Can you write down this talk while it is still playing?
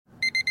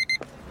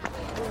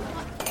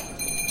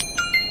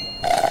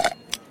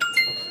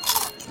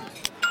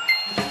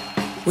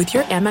With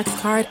your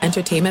Amex card,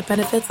 entertainment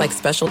benefits like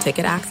special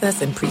ticket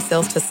access and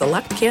pre-sales to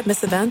select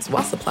can't-miss events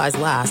while supplies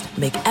last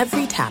make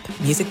every tap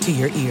music to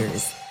your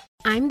ears.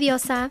 I'm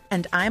Diosa.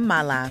 And I'm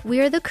Mala. We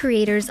are the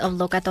creators of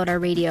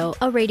Locatora Radio,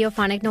 a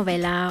radiophonic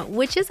novela,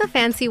 which is a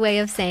fancy way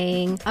of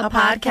saying a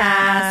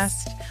podcast.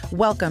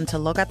 Welcome to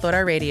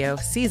Locatora Radio,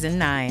 Season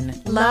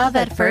 9. Love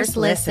at first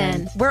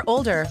listen. We're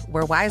older,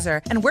 we're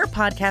wiser, and we're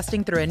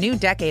podcasting through a new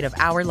decade of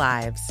our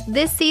lives.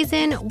 This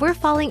season, we're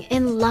falling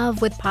in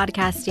love with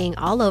podcasting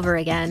all over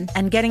again.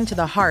 And getting to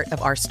the heart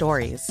of our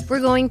stories.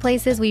 We're going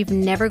places we've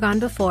never gone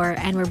before,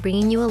 and we're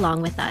bringing you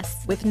along with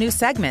us. With new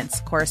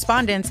segments,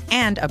 correspondence,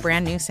 and a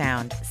brand new sound.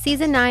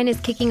 Season 9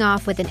 is kicking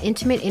off with an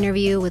intimate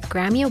interview with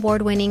Grammy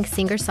Award-winning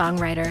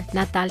singer-songwriter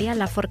Natalia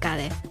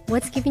Lafourcade.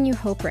 What's giving you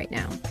hope right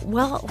now?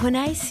 Well, when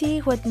I see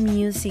what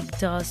music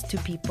does to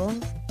people,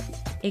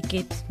 it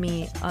gives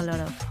me a lot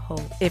of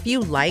hope. If you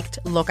liked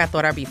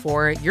Locatora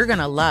before, you're going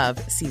to love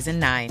Season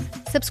 9.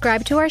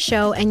 Subscribe to our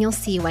show and you'll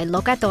see why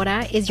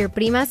Locatora is your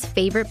prima's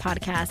favorite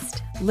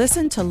podcast.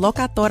 Listen to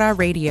Locatora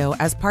Radio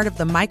as part of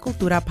the My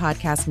Cultura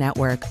Podcast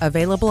Network,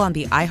 available on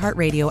the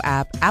iHeartRadio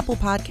app, Apple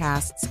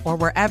Podcasts, or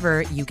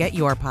wherever you get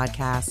your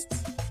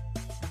podcasts.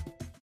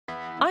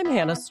 I'm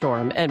Hannah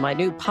Storm, and my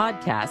new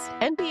podcast,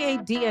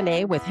 NBA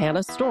DNA with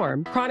Hannah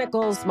Storm,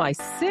 chronicles my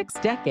 6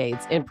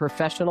 decades in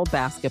professional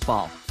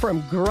basketball.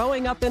 From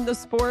growing up in the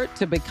sport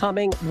to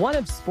becoming one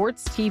of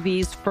sports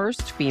TV's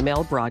first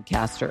female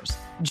broadcasters.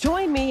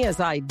 Join me as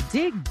I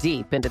dig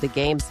deep into the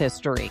game's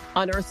history,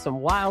 unearth some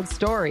wild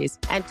stories,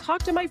 and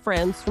talk to my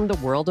friends from the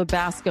world of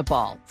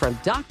basketball, from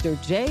Dr.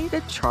 J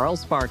to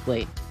Charles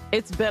Barkley.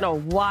 It's been a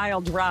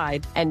wild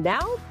ride, and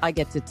now I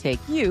get to take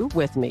you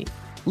with me.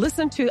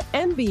 Listen to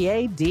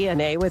NBA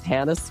DNA with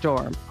Hannah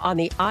Storm on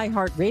the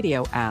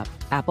iHeartRadio app,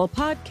 Apple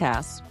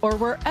Podcasts, or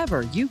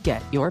wherever you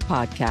get your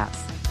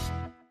podcasts.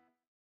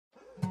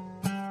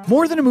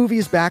 More Than a Movie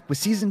is back with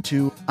Season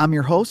 2. I'm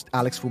your host,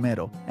 Alex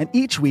Fumero, and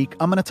each week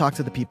I'm going to talk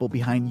to the people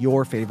behind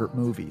your favorite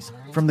movies.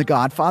 From The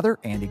Godfather,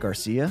 Andy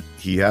Garcia.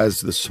 He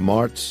has the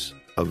smarts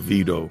of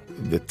Vito,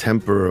 the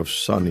temper of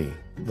Sonny,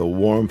 the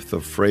warmth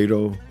of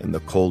Fredo, and the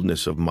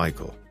coldness of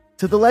Michael.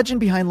 To the legend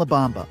behind La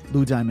Bamba,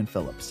 Lou Diamond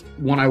Phillips.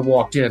 When I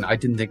walked in, I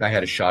didn't think I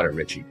had a shot at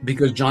Richie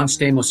because John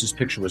Stamos'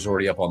 picture was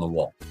already up on the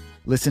wall.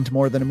 Listen to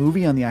More Than a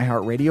Movie on the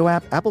iHeartRadio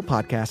app, Apple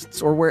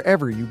Podcasts, or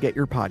wherever you get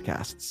your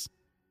podcasts.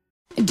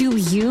 Do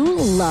you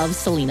love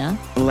Selena?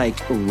 Like,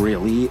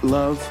 really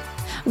love?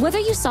 Whether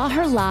you saw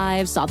her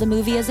live, saw the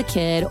movie as a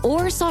kid,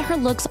 or saw her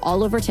looks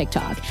all over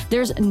TikTok,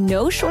 there's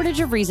no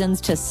shortage of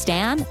reasons to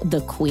stan the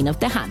Queen of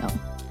Tejano.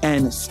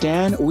 And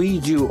Stan, we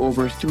do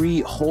over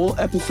 3 whole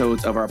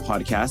episodes of our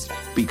podcast,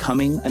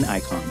 Becoming an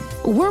Icon.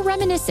 We're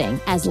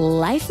reminiscing as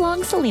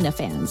lifelong Selena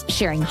fans,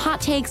 sharing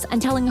hot takes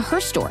and telling her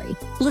story.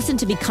 Listen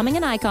to Becoming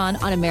an Icon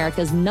on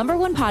America's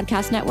 #1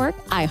 podcast network,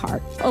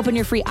 iHeart. Open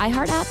your free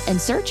iHeart app and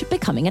search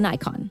Becoming an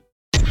Icon.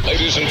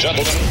 Ladies and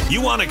gentlemen,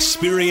 you want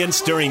experience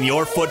during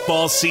your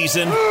football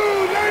season?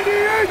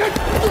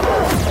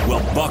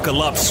 Well,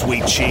 buckle up,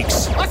 sweet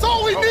cheeks. That's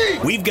all we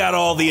need. We've got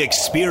all the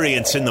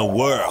experience in the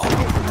world.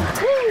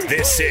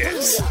 This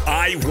is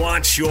I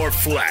Want Your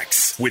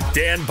Flex with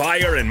Dan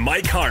Beyer and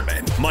Mike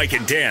Harmon. Mike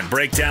and Dan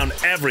break down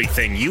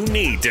everything you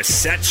need to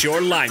set your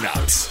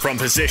lineups. From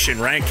position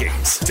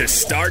rankings to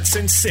starts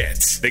and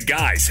sits, the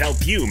guys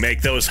help you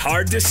make those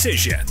hard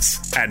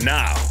decisions. And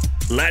now,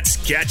 let's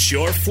get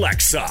your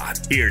flex on.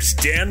 Here's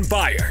Dan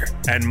Beyer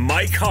and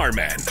Mike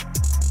Harmon.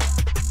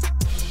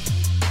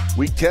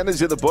 Week 10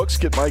 is in the books.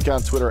 Get Mike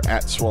on Twitter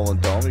at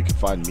Swollen Dome. You can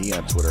find me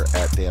on Twitter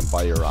at Dan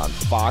Beyer on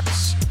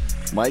Fox.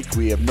 Mike,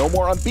 we have no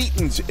more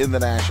unbeatens in the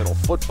National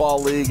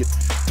Football League.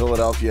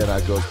 Philadelphia now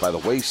goes by the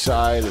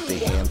wayside at the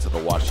hands of the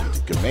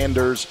Washington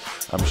Commanders.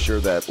 I'm sure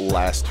that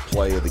last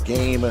play of the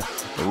game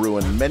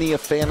ruined many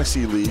of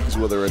fantasy leagues,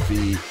 whether it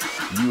be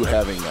you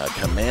having a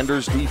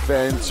Commanders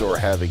defense or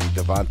having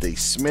Devontae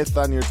Smith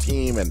on your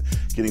team and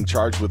getting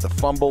charged with a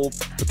fumble.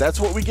 But that's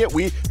what we get.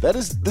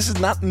 This is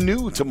not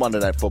new to Monday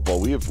Night Football.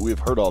 We have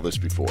heard all this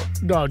before.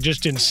 No,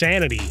 just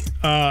insanity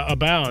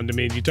abound. I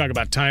mean, you talk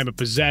about time of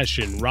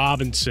possession,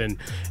 Robinson,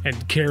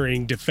 and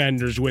carrying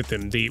defenders with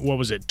him.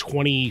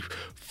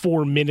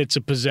 24 minutes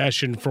of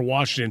possession for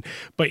Washington,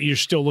 but you're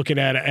still looking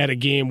at a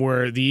game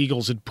where the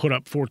Eagles had put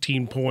up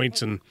 14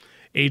 points and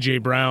A.J.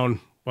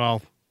 Brown,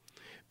 well,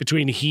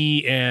 between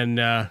he and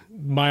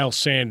Miles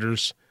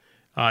Sanders,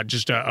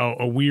 just a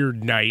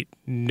weird night,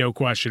 no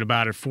question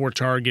about it. 4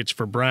 targets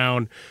for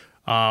Brown,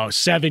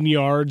 7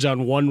 yards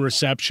on 1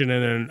 reception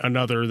and then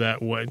another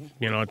that would,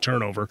 a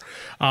turnover.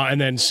 And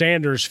then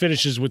Sanders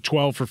finishes with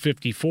 12 for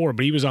 54,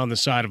 but he was on the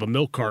side of a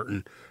milk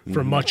carton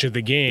for much of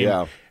the game.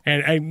 Yeah.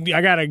 And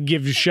I got to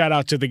give a shout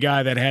out to the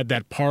guy that had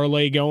that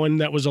parlay going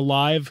that was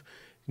alive.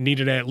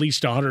 Needed at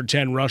least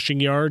 110 rushing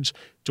yards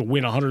to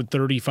win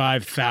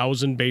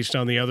 $135,000 based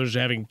on the others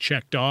having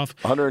checked off.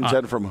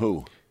 110 from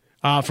who?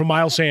 From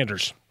Miles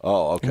Sanders.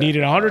 Oh, okay.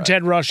 Needed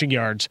 110 rushing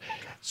yards.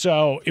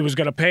 So it was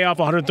going to pay off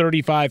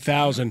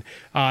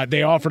 $135,000.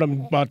 They offered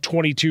him about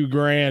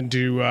 $22,000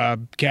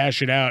 to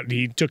cash it out, and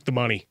he took the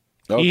money.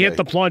 Okay. He hit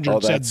the plunger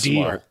and said that's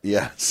deal. Smart.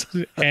 Yes.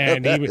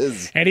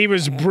 And he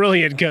was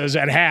brilliant because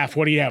at half,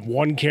 what do you have,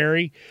 1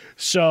 carry?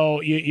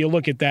 So you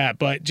look at that,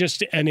 but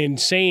just an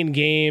insane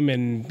game,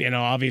 and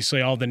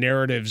obviously all the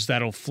narratives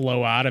that'll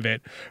flow out of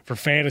it for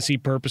fantasy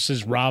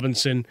purposes.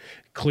 Robinson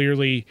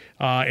clearly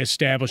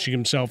establishing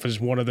himself as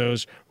one of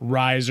those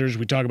risers.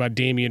 We talk about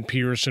Damian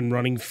Pearson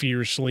running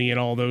fiercely and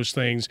all those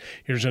things.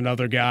 Here's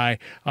another guy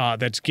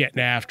that's getting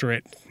after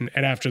it.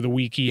 And after the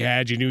week he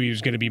had, you knew he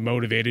was going to be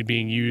motivated,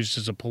 being used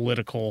as a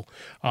political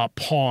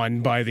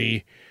pawn by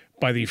the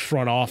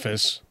front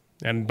office.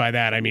 And by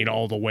that, I mean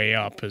all the way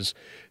up, as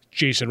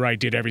Jason Wright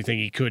did everything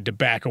he could to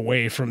back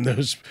away from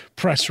those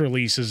press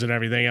releases and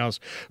everything else.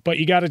 But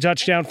you got a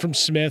touchdown from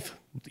Smith,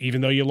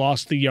 even though you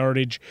lost the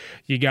yardage.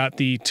 You got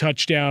the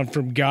touchdown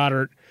from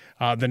Goddard,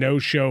 the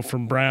no-show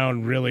from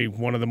Brown, really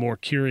one of the more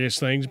curious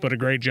things, but a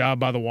great job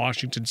by the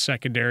Washington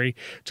secondary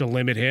to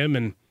limit him.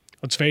 And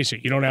let's face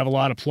it, you don't have a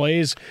lot of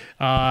plays.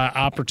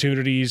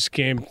 Opportunities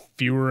came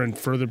fewer and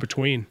further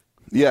between.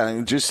 Yeah,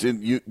 and just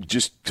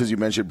because you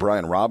mentioned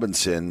Brian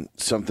Robinson,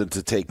 something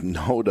to take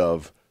note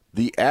of.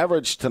 The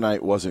average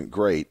tonight wasn't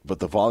great, but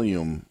the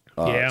volume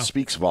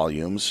speaks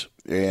volumes,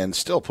 and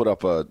still put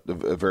up a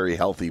very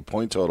healthy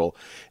point total.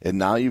 And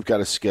now you've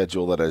got a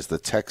schedule that has the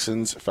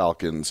Texans,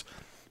 Falcons,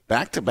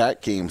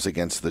 back-to-back games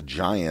against the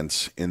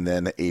Giants, and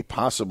then a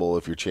possible,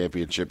 if your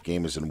championship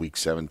game is in Week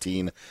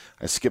 17,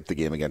 I skipped the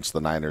game against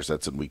the Niners,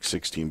 that's in Week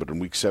 16, but in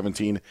Week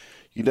 17,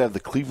 you'd have the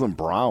Cleveland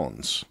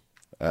Browns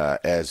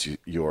as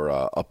your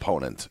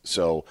opponent.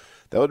 So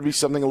that would be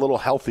something a little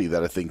healthy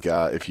that I think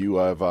if you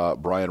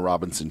have Brian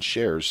Robinson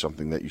shares,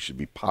 something that you should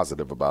be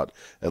positive about,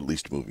 at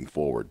least moving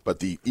forward. But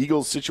the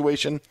Eagles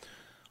situation,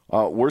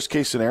 worst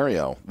case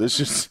scenario, this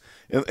is,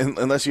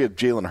 unless you had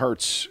Jalen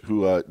Hurts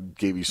who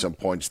gave you some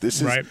points, this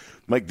is, right.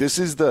 Mike, this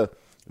is the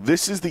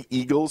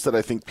Eagles that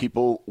I think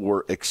people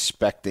were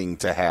expecting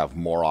to have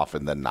more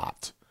often than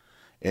not.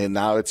 And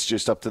now it's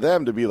just up to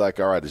them to be like,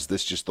 all right, is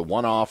this just the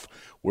one-off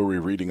where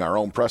we're reading our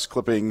own press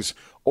clippings,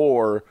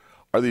 or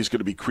are these going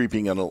to be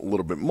creeping in a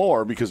little bit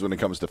more? Because when it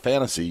comes to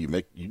fantasy,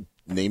 you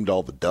named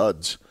all the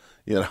duds.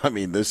 I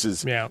mean, this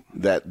is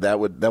that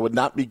would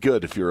not be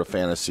good if you're a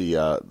fantasy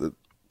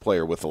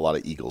player with a lot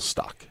of Eagles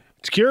stock.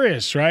 It's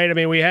curious, right? I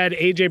mean, we had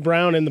A.J.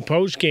 Brown in the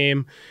post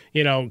game,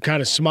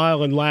 kind of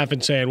smile and laugh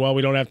and saying, well,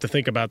 we don't have to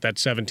think about that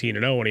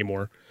 17-0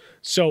 anymore.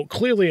 So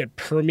clearly it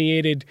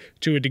permeated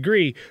to a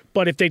degree,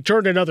 but if they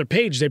turned another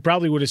page, they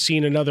probably would have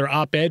seen another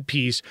op-ed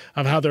piece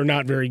of how they're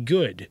not very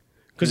good.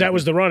 Because that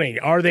was the running.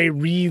 Are they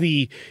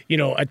really,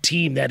 a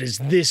team that is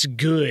this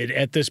good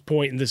at this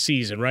point in the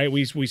season, right?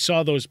 We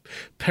saw those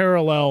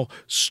parallel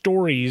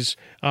stories,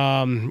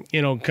 kind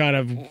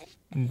of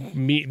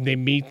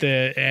meet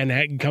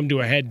and come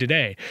to a head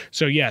today.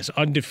 So yes,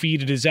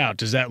 undefeated is out.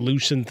 Does that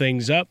loosen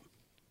things up?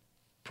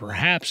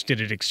 Perhaps.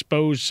 Did it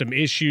expose some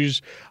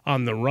issues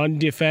on the run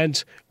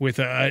defense with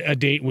a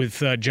date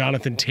with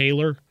Jonathan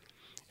Taylor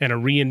and a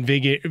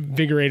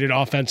reinvigorated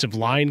offensive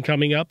line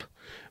coming up?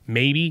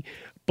 Maybe.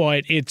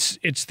 But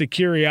it's the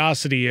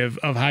curiosity of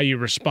how you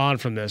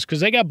respond from this, because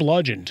they got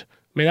bludgeoned.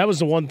 I mean, that was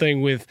the one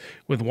thing with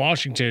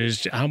Washington,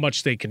 is how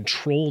much they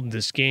controlled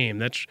this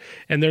game.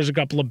 And there's a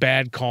couple of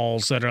bad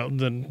calls that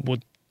we'll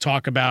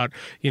talk about,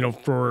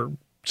 for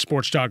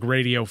Sports Talk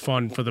Radio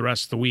fun for the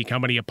rest of the week. How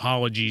many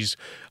apologies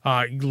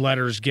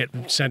letters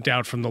get sent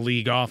out from the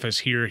league office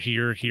here,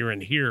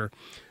 and here.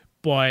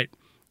 But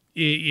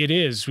it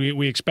is.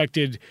 We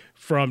expected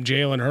from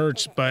Jalen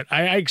Hurts, but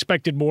I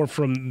expected more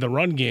from the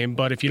run game.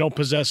 But if you don't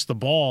possess the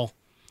ball,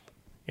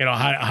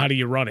 how do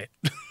you run it?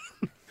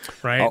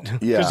 Right?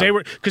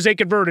 Because they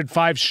converted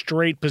 5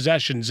 straight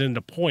possessions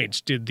into points,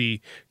 did the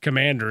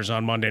Commanders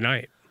on Monday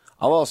night.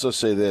 I'll also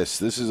say this.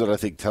 This is what I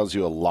think tells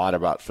you a lot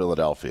about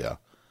Philadelphia.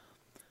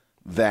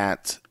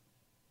 That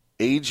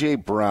A.J.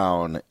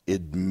 Brown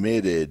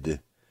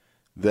admitted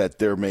that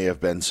there may have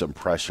been some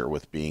pressure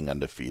with being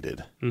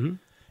undefeated. Mm-hmm.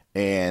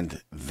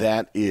 And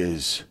that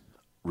is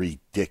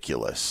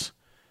ridiculous.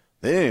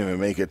 They didn't even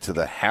make it to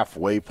the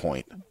halfway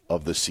point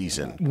of the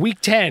season.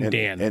 Week 10,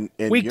 Dan.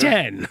 Week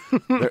 10.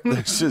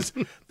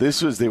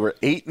 This was they were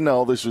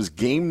 8-0. This was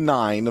game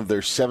 9 of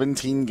their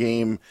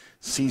 17-game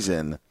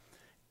season.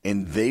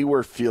 And they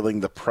were feeling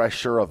the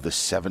pressure of the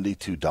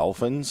 72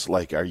 Dolphins.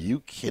 Like, are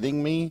you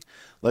kidding me?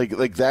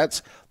 Like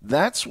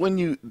that's when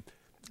you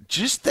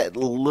just that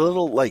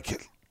little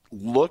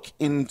look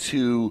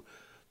into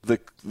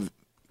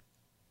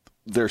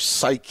their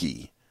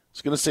psyche. I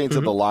was going to say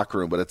into the locker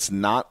room, but it's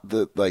not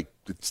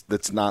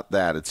that's not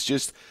that. It's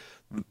just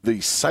the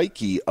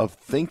psyche of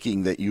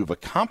thinking that you've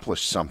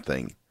accomplished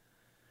something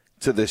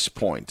to this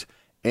point.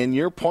 And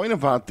your point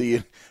about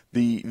the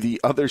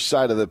other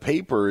side of the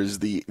paper is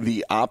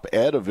the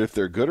op-ed of if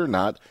they're good or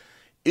not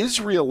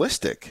is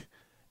realistic.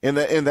 And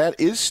that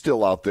is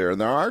still out there. And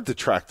there are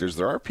detractors.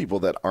 There are people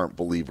that aren't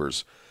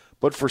believers.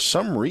 But for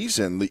some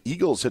reason, the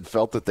Eagles had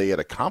felt that they had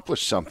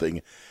accomplished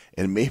something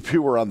and maybe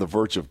were on the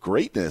verge of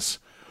greatness,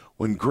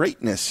 when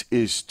greatness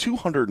is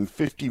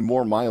 250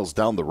 more miles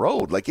down the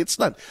road. Like, it's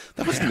not –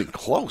 that wasn't even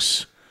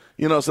close.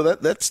 So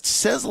that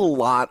says a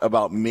lot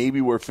about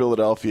maybe where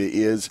Philadelphia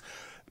is.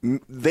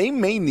 They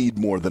may need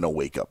more than a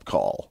wake-up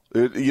call,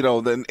 and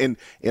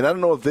I don't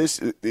know if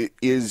this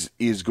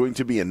is going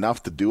to be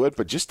enough to do it,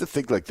 but just to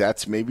think like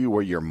that's maybe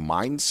where your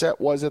mindset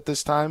was at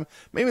this time.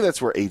 Maybe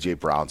that's where A.J.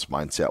 Brown's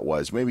mindset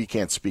was. Maybe he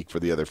can't speak for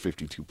the other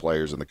 52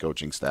 players and the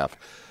coaching staff,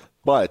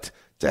 but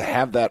to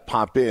have that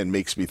pop in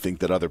makes me think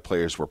that other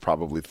players were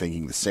probably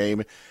thinking the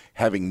same,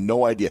 having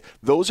no idea.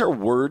 Those are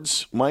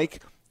words,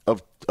 Mike,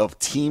 of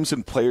teams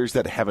and players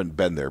that haven't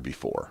been there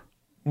before.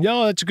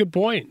 No, that's a good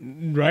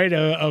point, right?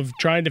 Of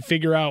trying to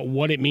figure out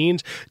what it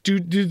means. Do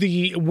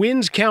the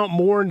wins count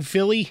more in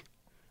Philly?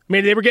 I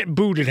mean, they were getting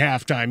booed at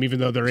halftime, even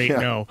though they're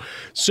 8-0.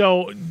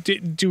 So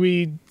do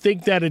we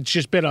think that it's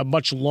just been a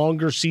much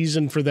longer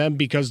season for them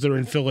because they're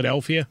in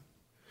Philadelphia?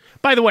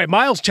 By the way,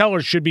 Miles Teller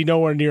should be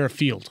nowhere near a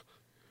field.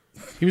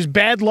 He was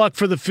bad luck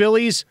for the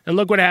Phillies, and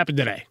look what happened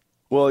today.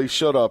 Well, he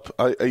showed up.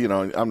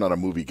 I'm not a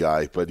movie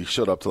guy, but he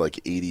showed up to like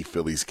 80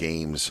 Phillies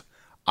games.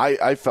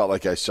 I felt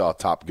like I saw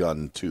Top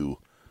Gun 2.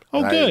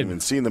 Oh, good. I hadn't even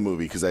seen the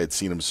movie because I had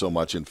seen him so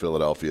much in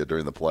Philadelphia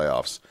during the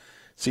playoffs.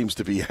 Seems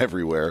to be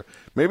everywhere.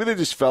 Maybe they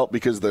just felt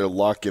because they're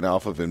lucking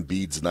off of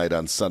Embiid's night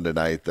on Sunday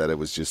night that it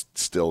was just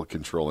still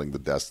controlling the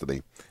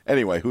destiny.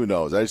 Anyway, who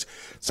knows? It's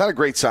not a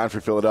great sign for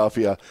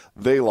Philadelphia.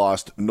 They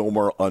lost. No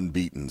more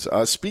unbeatens.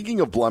 Speaking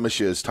of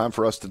blemishes, time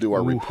for us to do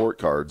our report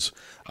cards.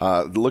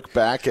 Look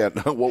back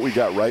at what we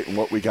got right and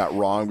what we got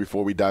wrong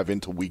before we dive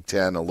into Week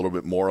 10, a little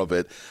bit more of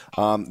it.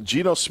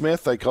 Geno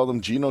Smith, I called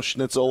him Geno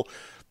Schnitzel.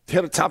 He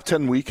had a top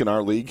 10 week in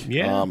our league.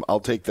 Yeah. I'll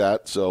take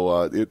that.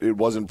 So it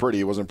wasn't pretty.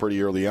 It wasn't pretty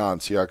early on.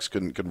 Seahawks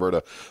couldn't convert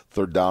a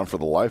third down for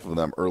the life of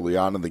them early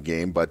on in the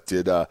game, but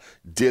did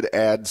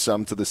add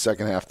some to the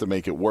second half to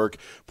make it work.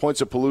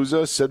 Points of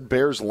Palooza said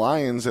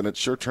Bears-Lions, and it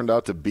sure turned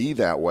out to be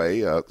that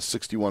way.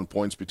 61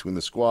 points between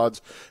the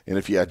squads. And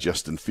if you had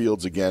Justin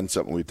Fields again,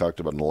 something we talked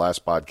about in the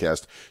last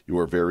podcast, you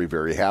were very,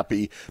 very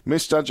happy.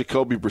 Missed on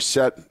Jacoby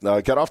Brissett.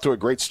 Got off to a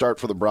great start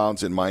for the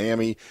Browns in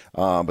Miami,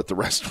 but the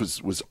rest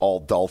was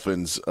all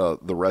Dolphins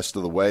the rest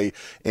of the way.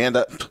 And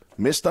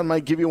missed on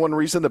my give you one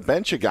reason to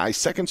bench a guy.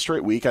 Second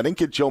straight week. I didn't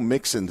get Joe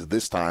Mixon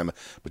this time,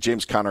 but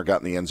James Conner got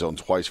in the end zone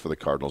twice for the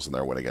Cardinals in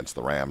their win against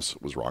the Rams.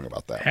 Was wrong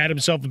about that. Had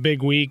himself a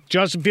big week.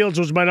 Justin Fields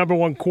was my number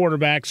one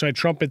quarterback, so I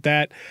trumpet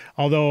that,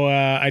 although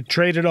I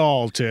traded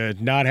all to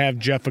not have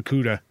Jeff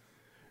Okudah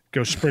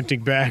go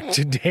sprinting back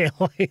to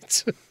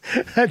daylight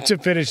to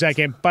finish that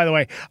game. By the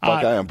way,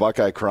 Buckeye on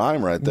Buckeye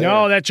crime right there.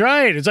 No, that's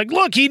right. It's like,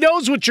 look, he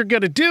knows what you're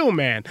going to do,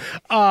 man.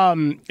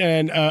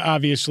 And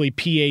obviously,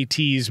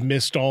 PATs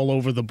missed all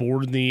over the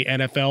board in the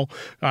NFL,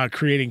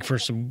 creating for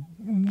some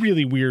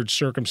really weird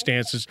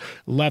circumstances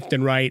left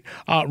and right.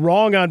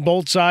 Wrong on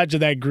both sides of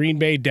that Green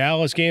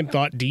Bay-Dallas game.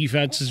 Thought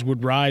defenses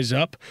would rise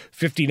up.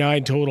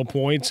 59 total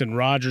points, and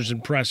Rodgers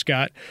and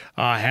Prescott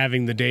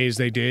having the days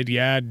they did.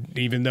 Yeah,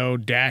 even though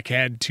Dak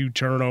had 2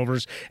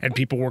 turnovers and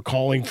people were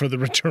calling for the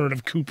return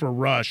of Cooper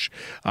Rush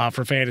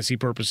for fantasy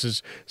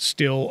purposes,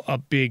 still a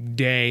big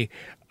day.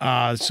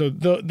 So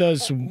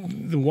those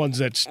the ones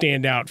that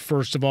stand out.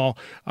 First of all,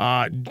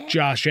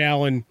 Josh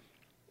Allen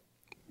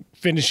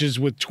finishes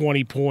with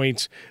 20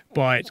 points,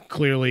 but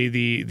clearly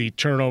the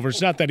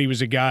turnovers. Not that he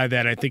was a guy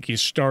that I think he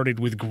started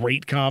with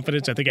great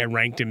confidence. I think I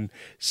ranked him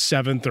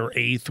 7th or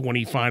 8th when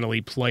he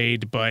finally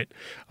played, but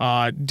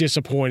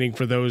disappointing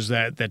for those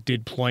that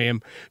did play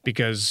him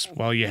because,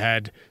 well, you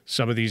had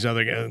some of these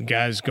other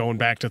guys going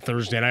back to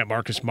Thursday night,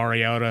 Marcus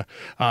Mariota,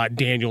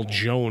 Daniel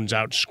Jones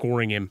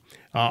outscoring him.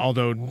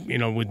 Although,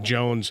 with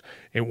Jones,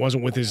 it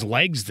wasn't with his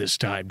legs this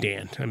time,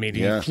 Dan. I mean,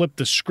 he flipped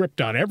the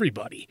script on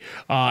everybody.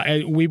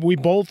 And we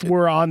both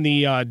were on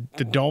the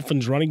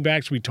Dolphins running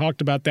backs. We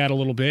talked about that a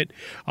little bit.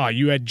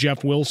 You had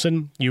Jeff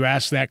Wilson. You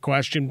asked that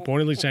question,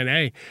 pointedly saying,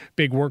 hey,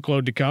 big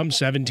workload to come,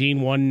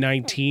 17,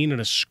 119,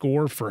 and a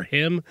score for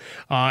him.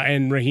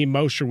 And Raheem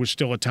Mostert was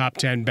still a top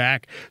 10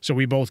 back, so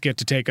we both get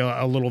to take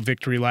a little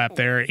victory lap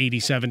there,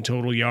 87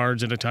 total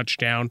yards and a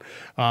touchdown.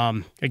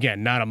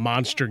 Again, not a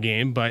monster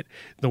game, but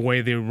the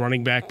way the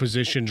running back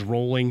position's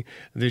rolling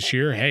this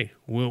year, hey,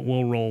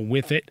 we'll roll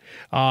with it.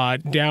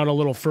 Down a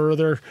little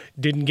further,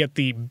 didn't get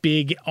the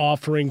big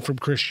offering from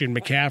Christian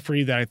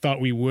McCaffrey that I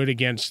thought we would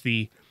against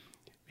the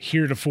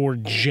heretofore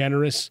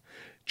generous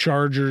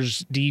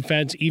Chargers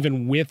defense,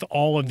 even with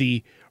all of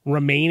the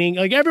remaining.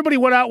 Like, everybody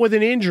went out with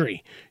an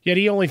injury, yet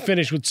he only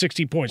finished with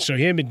 60 points. So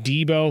him and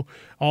Debo,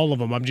 all of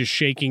them, I'm just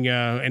shaking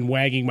and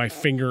wagging my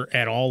finger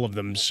at all of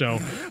them. So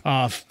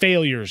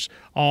failures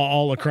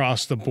all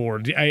across the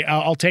board.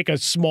 I'll take a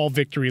small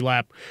victory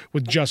lap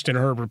with Justin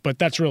Herbert, but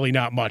that's really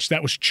not much.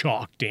 That was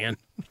chalk, Dan.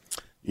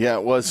 Yeah,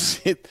 it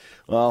was.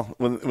 Well,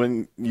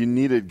 when you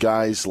needed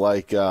guys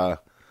like, John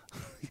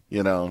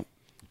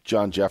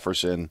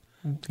Jefferson,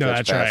 no,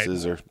 that's right.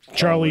 Or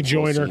Charlie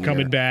Joyner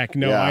coming back.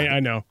 No, yeah.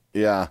 I know.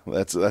 Yeah,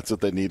 that's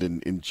what they need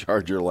in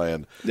Charger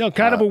land.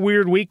 Kind of a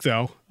weird week,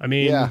 though. I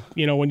mean,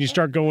 when you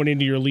start going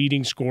into your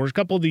leading scores, a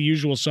couple of the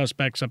usual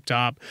suspects up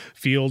top,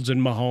 Fields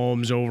and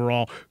Mahomes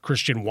overall.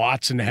 Christian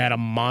Watson had a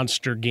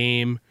monster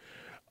game.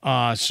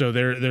 So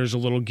there's a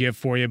little gift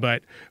for you.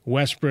 But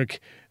Westbrook,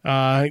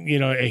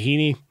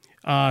 Ahini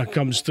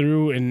comes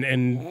through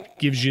and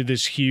gives you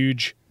this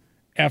huge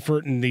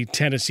effort in the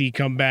Tennessee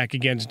comeback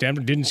against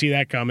Denver. Didn't see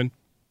that coming.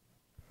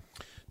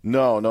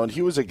 No, and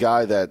he was a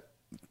guy that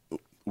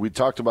we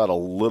talked about a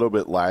little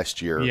bit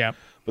last year. Yeah.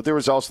 But there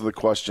was also the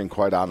question,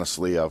 quite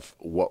honestly, of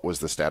what was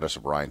the status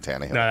of Ryan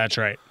Tannehill. No, that's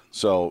right.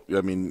 So, I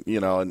mean,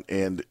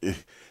 and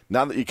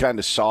now that you kind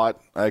of saw it,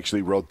 I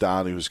actually wrote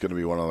down he was going to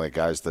be one of the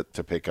guys to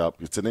pick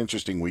up. It's an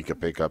interesting week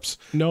of pickups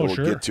that we'll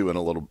get to in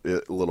a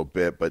little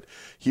bit. But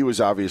he was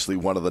obviously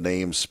one of the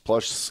names.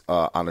 Plus,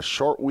 on a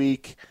short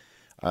week,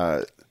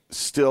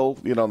 still,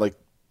 like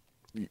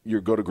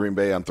you go to Green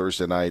Bay on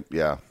Thursday night.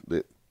 Yeah,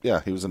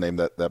 he was a name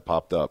that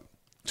popped up.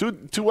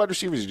 Two wide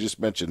receivers you just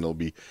mentioned will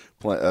be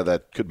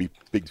that could be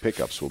big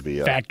pickups. Will be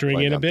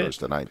factoring in a bit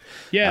Thursday night.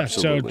 Yeah,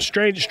 Absolutely.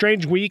 So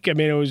strange week. I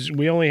mean,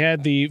 we only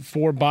had the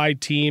 4 bye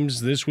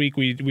teams this week.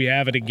 We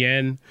have it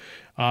again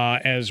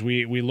as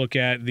we look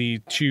at the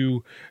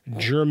 2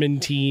 German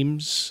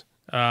teams.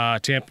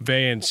 Tampa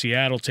Bay and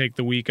Seattle take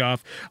the week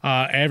off.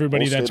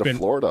 Everybody Whole that's state been of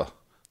Florida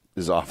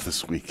is off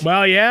this week.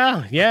 Well,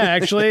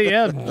 actually,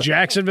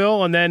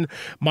 Jacksonville, and then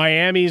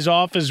Miami's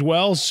off as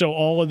well. So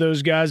all of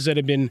those guys that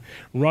have been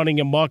running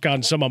amok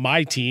on some of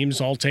my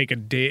teams, I'll take a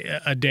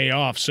day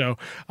off. So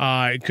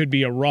it could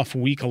be a rough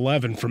week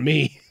 11 for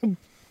me.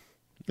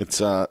 It's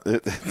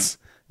just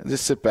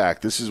sit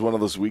back. This is one of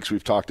those weeks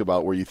we've talked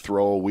about where you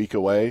throw a week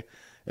away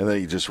and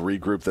then you just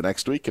regroup the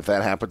next week. If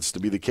that happens to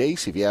be the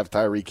case, if you have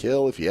Tyreek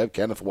Hill, if you have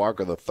Kenneth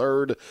Walker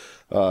III,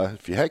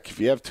 if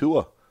you have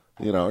Tua,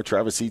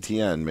 Travis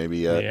Etienne,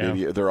 maybe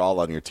they're all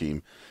on your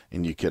team,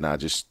 and you can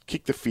just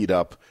kick the feet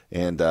up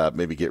and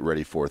maybe get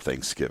ready for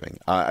Thanksgiving.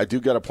 I do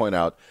got to point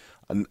out,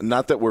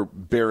 not that we're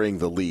burying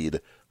the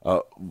lead,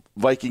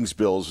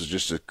 Vikings-Bills was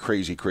just a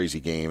crazy, crazy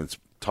game. It's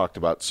talked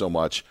about so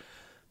much.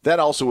 That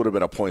also would have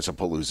been a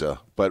points-a-palooza,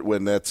 but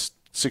when that's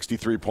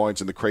 63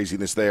 points and the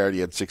craziness there, and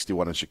you had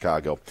 61 in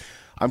Chicago,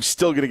 I'm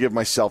still going to give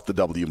myself the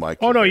W, Mike.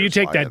 Oh, no, you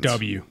take that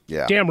W.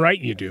 Yeah. Damn right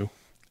you do.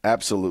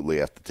 Absolutely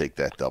have to take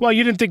that W. Well,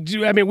 you didn't think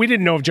 – we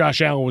didn't know if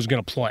Josh Allen was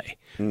going to play.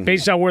 Mm-hmm.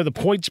 Based on where the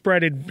point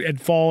spread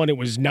had fallen, it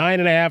was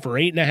 9.5 or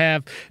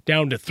 8.5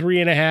 down to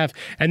 3.5,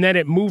 and then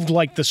it moved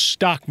like the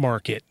stock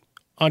market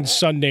on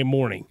Sunday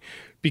morning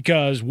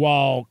because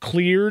while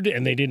cleared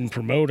and they didn't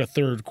promote a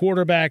third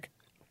quarterback,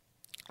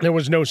 there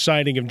was no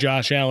sighting of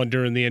Josh Allen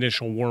during the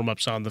initial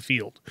warm-ups on the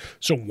field.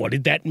 So what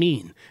did that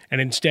mean? And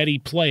instead he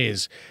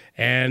plays,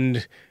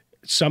 and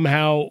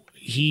somehow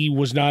he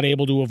was not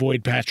able to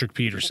avoid Patrick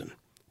Peterson.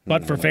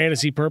 But for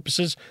fantasy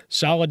purposes,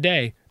 solid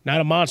day.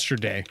 Not a monster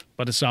day,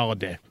 but a solid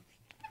day.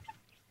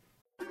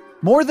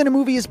 More Than a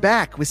Movie is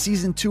back with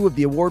Season 2 of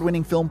the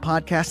award-winning film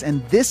podcast,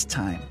 and this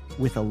time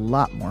with a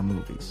lot more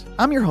movies.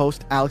 I'm your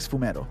host, Alex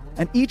Fumero,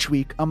 and each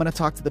week I'm going to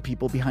talk to the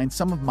people behind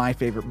some of my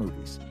favorite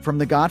movies. From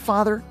The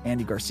Godfather,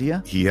 Andy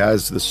Garcia. He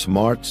has the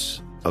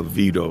smarts of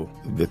Vito,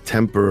 the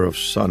temper of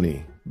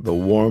Sonny, the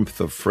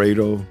warmth of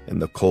Fredo,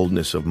 and the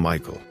coldness of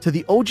Michael. To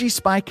the OG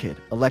Spy Kid,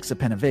 Alexa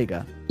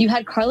Penavega. You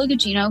had Carla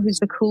Gugino, who's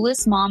the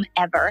coolest mom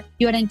ever.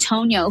 You had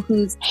Antonio,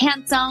 who's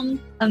handsome,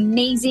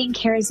 amazing,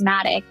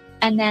 charismatic.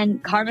 And then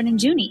Carmen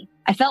and Junie.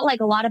 I felt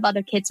like a lot of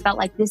other kids felt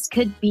like this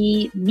could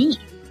be me.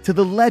 To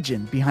the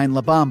legend behind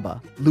La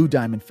Bamba, Lou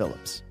Diamond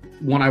Phillips.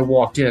 When I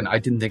walked in, I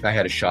didn't think I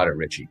had a shot at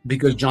Richie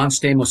because John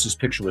Stamos'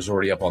 picture was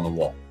already up on the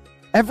wall.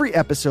 Every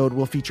episode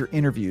will feature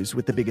interviews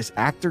with the biggest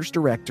actors,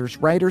 directors,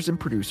 writers, and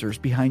producers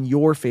behind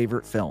your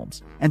favorite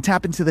films and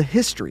tap into the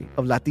history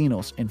of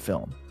Latinos in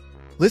film.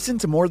 Listen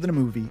to More Than a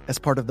Movie as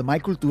part of the My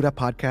Cultura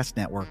Podcast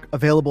Network,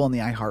 available on the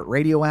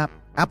iHeartRadio app,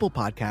 Apple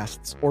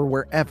Podcasts, or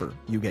wherever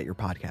you get your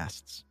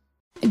podcasts.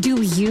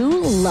 Do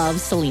you love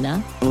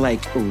Selena?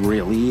 Like,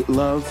 really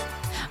love?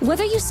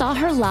 Whether you saw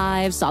her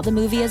live, saw the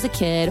movie as a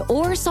kid,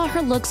 or saw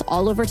her looks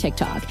all over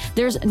TikTok,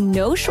 there's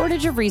no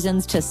shortage of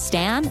reasons to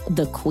stan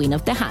the Queen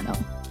of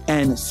Tejano.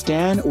 And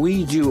Stan,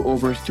 we do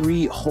over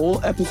 3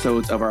 whole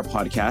episodes of our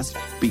podcast,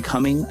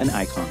 Becoming an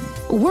Icon.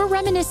 We're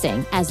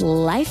reminiscing as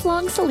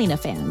lifelong Selena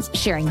fans,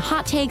 sharing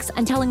hot takes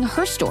and telling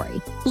her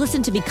story.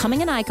 Listen to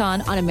Becoming an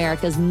Icon on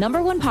America's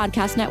 #1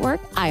 podcast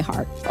network,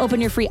 iHeart.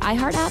 Open your free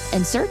iHeart app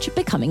and search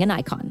Becoming an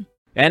Icon.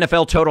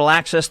 NFL Total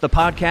Access, the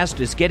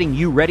podcast, is getting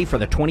you ready for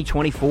the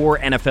 2024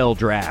 NFL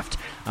Draft.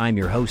 I'm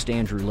your host,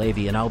 Andrew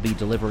Levy, and I'll be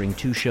delivering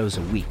 2 shows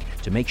a week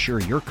to make sure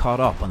you're caught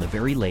up on the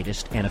very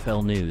latest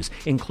NFL news,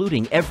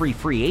 including every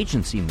free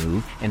agency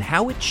move and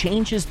how it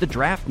changes the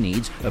draft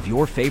needs of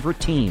your favorite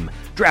team.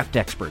 Draft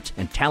experts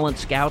and talent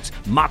scouts,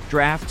 mock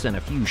drafts, and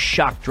a few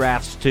shock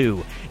drafts,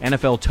 too.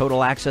 NFL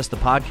Total Access, the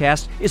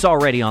podcast, is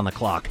already on the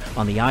clock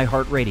on the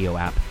iHeartRadio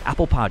app,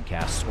 Apple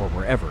Podcasts, or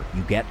wherever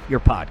you get your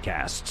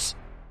podcasts.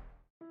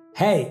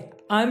 Hey,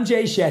 I'm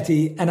Jay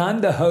Shetty, and I'm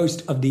the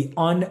host of the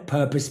On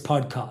Purpose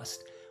podcast.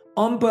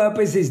 On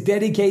Purpose is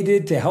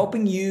dedicated to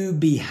helping you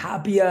be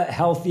happier,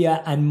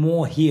 healthier, and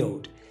more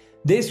healed.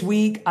 This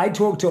week, I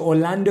talked to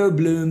Orlando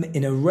Bloom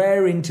in a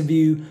rare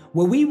interview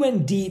where we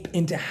went deep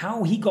into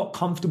how he got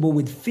comfortable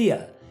with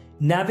fear,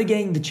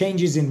 navigating the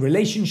changes in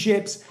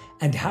relationships,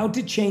 and how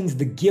to change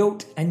the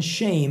guilt and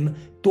shame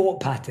thought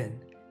pattern.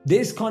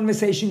 This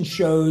conversation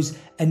shows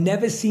a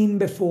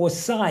never-seen-before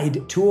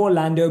side to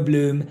Orlando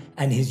Bloom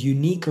and his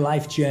unique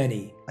life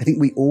journey. I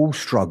think we all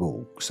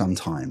struggle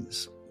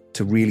sometimes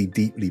to really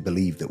deeply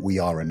believe that we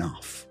are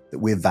enough, that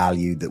we're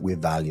valued, that we're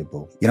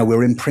valuable. You know,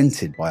 we're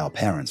imprinted by our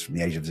parents from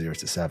the age of 0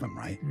 to 7,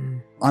 right?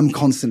 I'm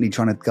constantly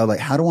trying to go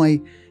like, how do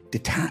I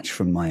detach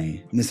from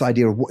this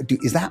idea of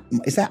is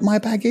that my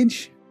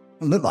baggage? It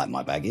doesn't look like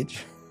my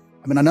baggage.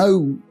 I mean, I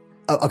know,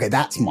 okay,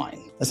 that's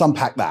mine. Let's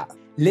unpack that.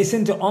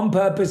 Listen to On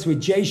Purpose with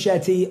Jay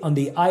Shetty on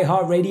the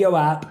iHeartRadio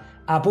app,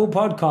 Apple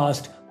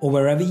Podcast, or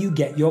wherever you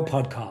get your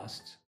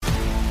podcasts.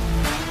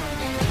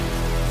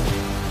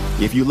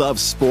 If you love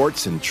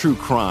sports and true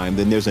crime,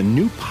 then there's a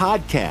new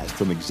podcast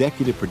from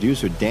executive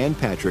producer Dan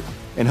Patrick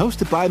and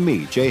hosted by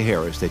me, Jay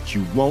Harris, that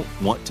you won't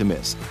want to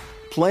miss.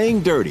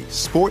 Playing Dirty: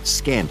 Sports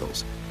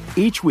Scandals.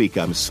 Each week,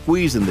 I'm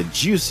squeezing the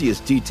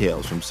juiciest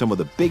details from some of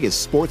the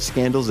biggest sports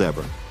scandals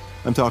ever.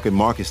 I'm talking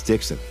Marcus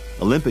Dixon,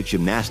 Olympic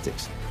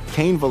gymnastics,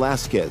 Cain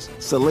Velasquez,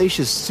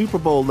 salacious Super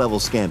Bowl-level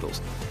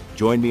scandals.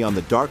 Join me on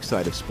the dark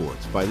side of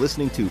sports by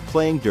listening to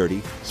Playing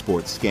Dirty: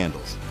 Sports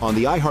Scandals on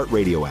the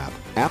iHeartRadio app,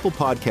 Apple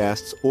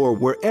Podcasts, or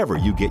wherever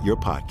you get your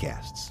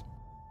podcasts.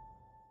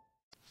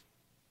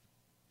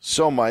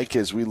 So, Mike,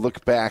 as we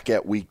look back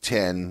at Week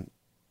 10,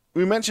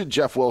 we mentioned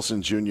Jeff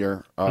Wilson Jr.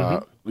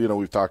 You know,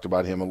 we've talked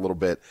about him a little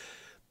bit.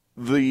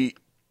 The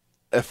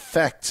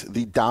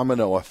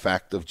domino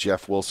effect of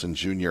Jeff Wilson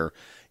Jr.,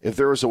 if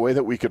there was a way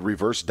that we could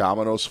reverse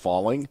dominoes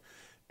falling,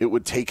 it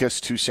would take us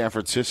to San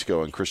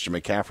Francisco and Christian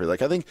McCaffrey.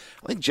 Like I think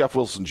Jeff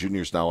Wilson Jr.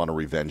 is now on a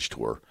revenge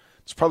tour.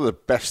 It's probably the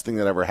best thing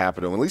that ever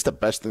happened to him, at least the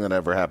best thing that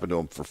ever happened to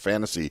him for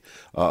fantasy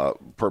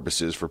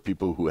purposes for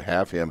people who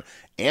have him,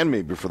 and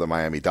maybe for the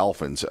Miami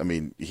Dolphins. I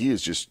mean, he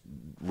is just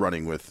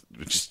running with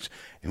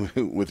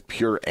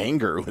pure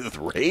anger, with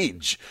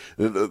rage,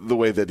 the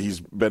way that he's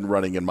been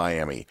running in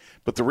Miami.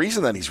 But the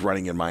reason that he's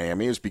running in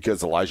Miami is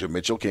because Elijah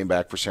Mitchell came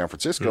back for San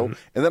Francisco,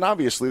 and then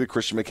obviously the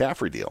Christian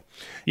McCaffrey deal.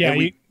 Yeah,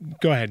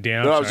 go ahead,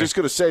 Dan. No, I was just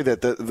going to say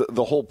that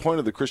the whole point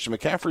of the Christian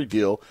McCaffrey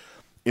deal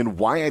and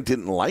why I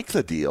didn't like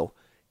the deal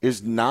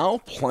is now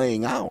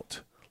playing out.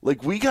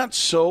 Like, we got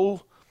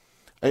so,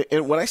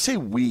 and when I say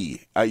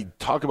we, I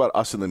talk about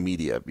us in the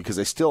media, because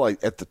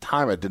at the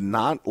time, I did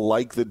not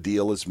like the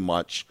deal as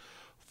much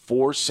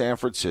for San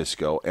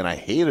Francisco, and I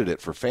hated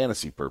it for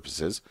fantasy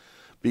purposes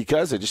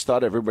because I just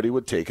thought everybody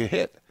would take a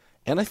hit.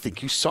 And I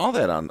think you saw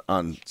that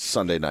on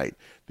Sunday night.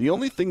 The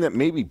only thing that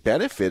maybe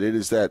benefited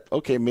is that,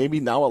 okay,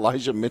 maybe now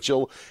Elijah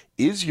Mitchell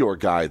is your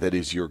guy that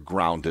is your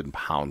ground and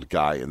pound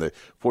guy, and the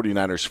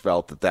 49ers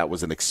felt that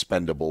was an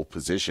expendable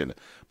position.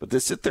 But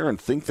to sit there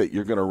and think that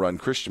you're going to run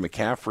Christian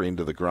McCaffrey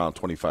into the ground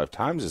 25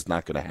 times is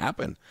not going to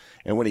happen.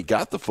 And when he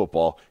got the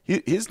football,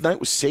 his night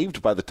was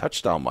saved by the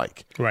touchdown,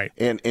 Mike. Right.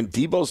 And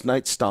Debo's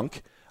night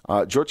stunk.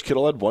 George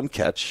Kittle had one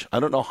catch. I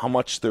don't know how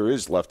much there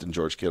is left in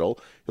George Kittle.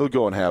 He'll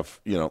go and have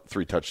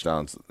 3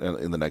 touchdowns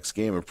in the next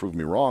game and prove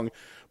me wrong.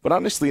 But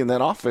honestly, in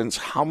that offense,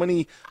 how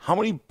many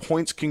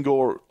points can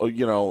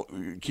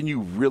can you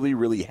really,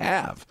 really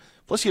have?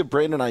 Plus, you have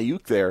Brandon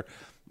Ayuk there.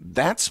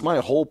 That's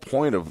my whole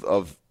point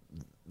of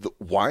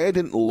why I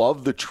didn't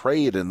love the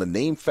trade and the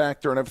name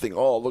factor and everything.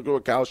 Oh, look at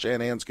what Kyle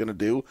Shanahan's going to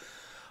do.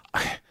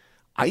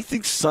 I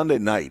think Sunday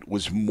night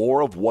was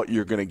more of what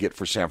you're going to get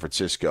for San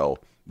Francisco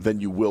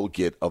than you will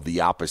get of the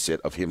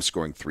opposite of him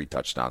scoring 3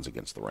 touchdowns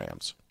against the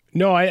Rams.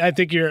 No, I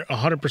think you're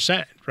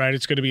 100%, right?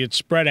 It's going to be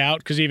spread out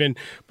because even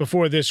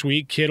before this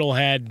week, Kittle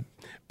had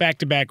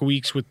back-to-back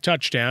weeks with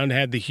touchdown,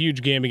 had the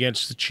huge game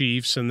against the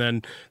Chiefs, and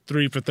then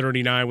 3 for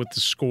 39 with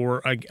the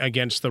score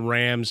against the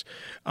Rams.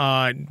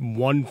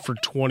 1 for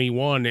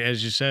 21,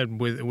 as you said,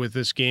 with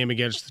this game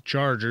against the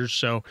Chargers.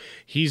 So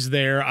he's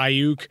there.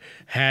 Ayuk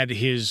had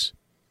his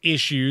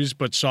issues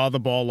but saw the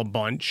ball a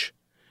bunch.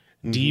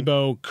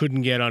 Debo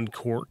couldn't get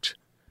uncorked.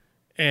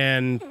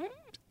 And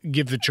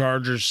give the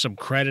Chargers some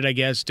credit, I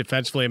guess,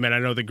 defensively. I mean, I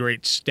know the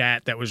great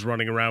stat that was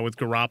running around with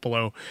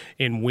Garoppolo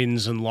in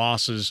wins and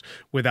losses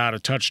without a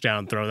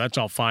touchdown throw. That's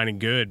all fine and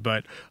good.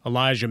 But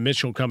Elijah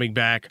Mitchell coming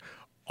back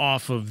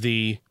off of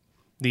the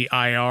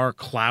IR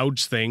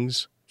clouds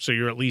things, so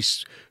you're at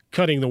least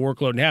cutting the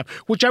workload in half,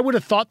 which I would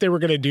have thought they were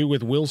going to do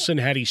with Wilson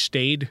had he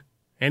stayed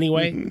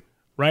anyway,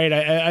 right?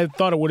 I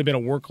thought it would have been a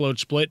workload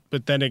split,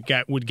 but then it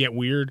would get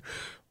weird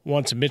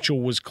once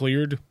Mitchell was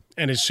cleared.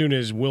 And as soon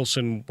as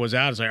Wilson was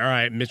out, it's like, all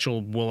right,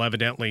 Mitchell will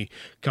evidently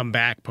come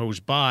back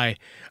post-bye.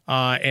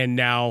 And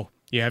now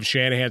you have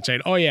Shanahan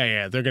saying, oh,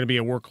 yeah, they're going to be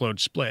a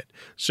workload split.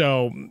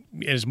 So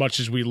as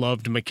much as we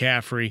loved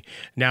McCaffrey,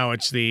 now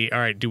it's all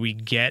right, do we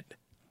get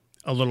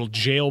a little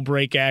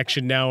jailbreak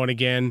action now and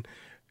again?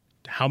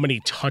 How many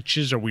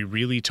touches are we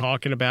really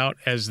talking about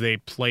as they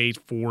play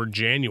for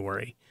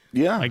January?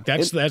 Yeah. Like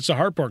that's the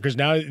hard part, because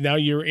now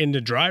you're in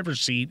the driver's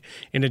seat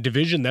in a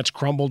division that's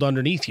crumbled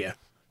underneath you.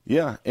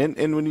 Yeah, and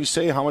when you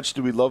say how much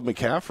do we love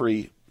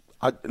McCaffrey,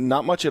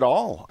 not much at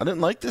all. I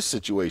didn't like this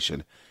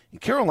situation. In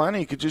Carolina,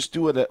 you could just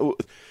do it.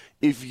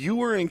 If you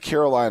were in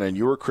Carolina and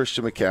you were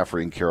Christian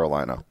McCaffrey in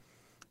Carolina,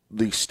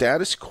 the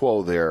status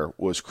quo there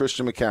was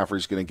Christian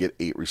McCaffrey's going to get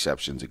 8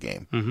 receptions a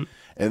game. Mm-hmm.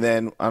 And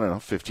then,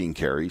 15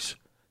 carries.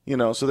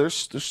 So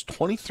there's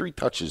 23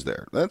 touches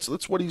there.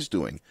 That's what he's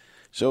doing.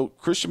 So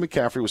Christian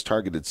McCaffrey was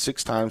targeted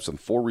 6 times on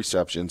 4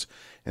 receptions,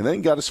 and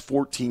then got his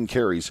 14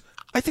 carries.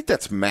 I think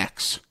that's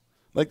max.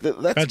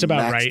 That's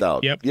about maxed right.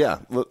 out. Yep. Yeah,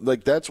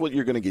 that's what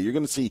you're going to get. You're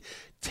going to see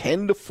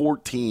 10 to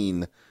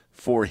 14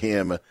 for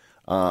him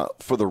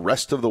for the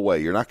rest of the way.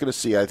 You're not going to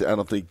see, I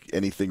don't think,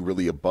 anything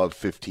really above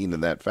 15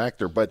 in that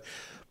factor, but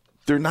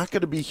they're not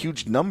going to be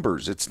huge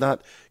numbers. It's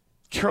not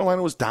 –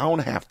 Carolina was down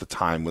half the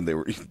time when they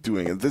were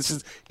doing it.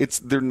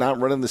 They're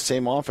not running the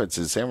same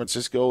offenses. San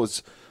Francisco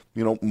is –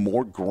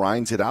 more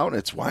grinds it out, and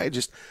it's why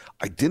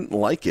I didn't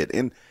like it.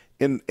 And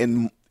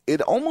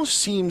it almost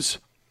seems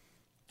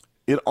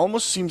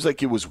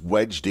like it was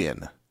wedged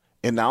in.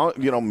 And now,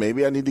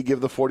 maybe I need to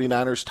give the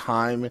 49ers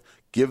time,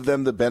 give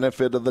them the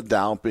benefit of the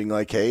doubt, being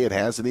like, hey, it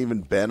hasn't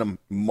even been a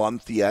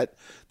month yet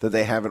that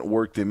they haven't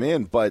worked him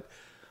in. But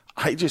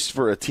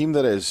for a team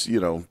that has,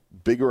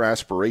 bigger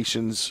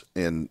aspirations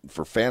and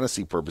for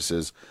fantasy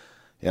purposes,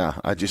 yeah,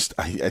 I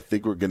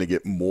think we're going to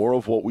get more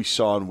of what we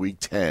saw in Week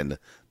 10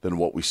 than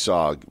what we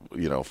saw,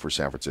 for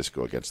San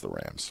Francisco against the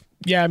Rams.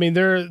 Yeah, I mean,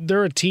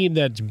 they're a team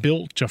that's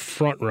built to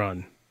front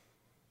run.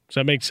 Does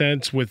that make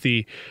sense? With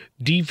the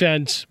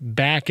defense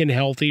back and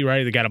healthy,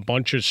 right? They got a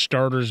bunch of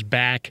starters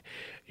back.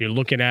 You're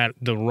looking at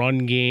the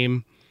run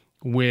game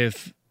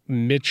with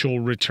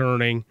Mitchell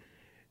returning.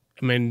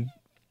 I mean,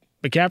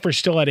 McCaffrey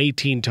still had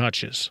 18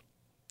 touches,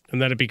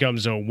 and then it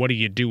becomes, what do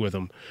you do with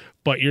them?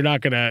 But you're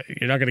not gonna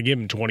give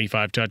him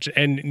 25 touches,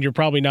 and you're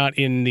probably not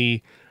in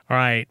the all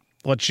right,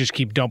 let's just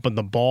keep dumping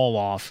the ball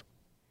off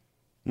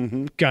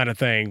kind of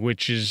thing,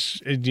 which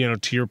is,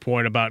 to your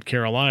point about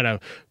Carolina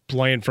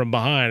playing from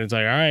behind. It's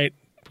like, all right,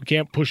 we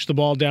can't push the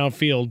ball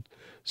downfield.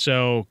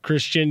 So,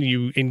 Christian,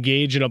 you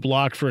engage in a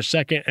block for a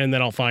second, and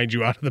then I'll find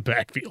you out of the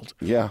backfield.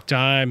 Yeah.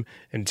 Time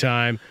and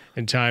time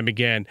and time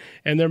again.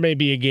 And there may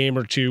be a game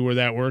or two where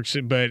that works,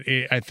 but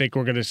I think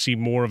we're going to see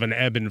more of an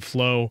ebb and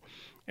flow.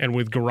 And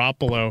with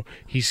Garoppolo,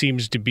 he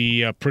seems to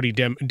be pretty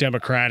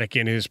democratic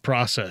in his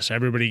process.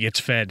 Everybody gets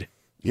fed.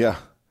 Yeah.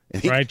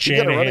 Right?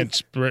 Shanahan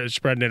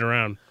spreading it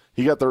around.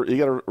 He got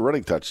a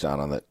running touchdown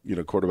on that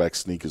quarterback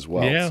sneak as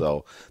well. Yeah.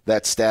 So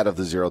that stat of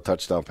the 0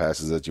 touchdown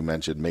passes that you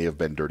mentioned may have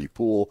been dirty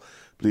pool,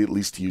 but he at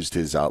least used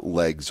his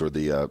legs or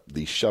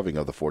the shoving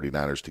of the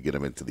 49ers to get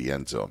him into the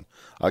end zone.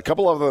 A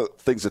couple of other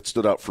things that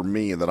stood out for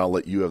me, and then I'll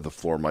let you have the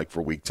floor, Mike,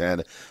 for Week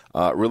 10.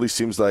 It really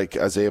seems like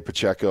Isaiah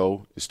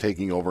Pacheco is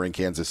taking over in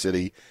Kansas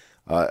City.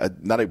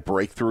 Not a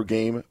breakthrough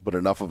game, but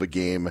enough of a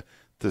game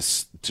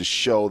to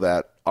show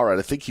that, all right,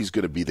 I think he's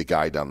going to be the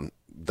guy down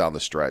the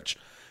stretch.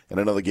 In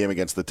another game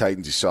against the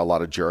Titans, you saw a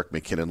lot of Jerick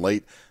McKinnon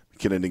late.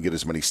 McKinnon didn't get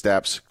as many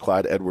steps.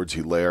 Clyde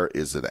Edwards-Helaire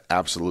is an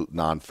absolute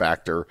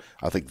non-factor.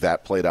 I think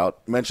that played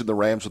out. You mentioned the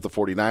Rams with the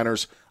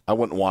 49ers. I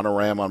wouldn't want a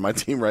Ram on my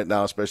team right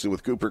now, especially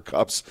with Cooper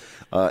Kupp's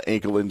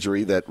ankle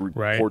injury that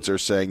reports are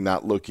saying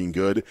not looking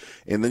good.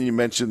 And then you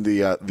mentioned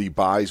the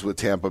byes with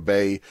Tampa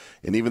Bay.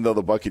 And even though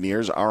the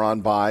Buccaneers are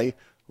on bye,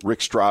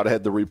 Rick Stroud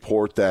had the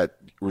report that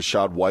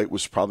Rachaad White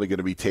was probably going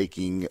to be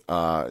taking,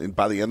 and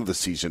by the end of the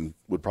season,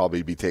 would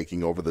probably be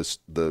taking over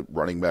the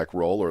running back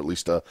role, or at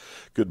least a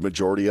good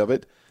majority of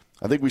it.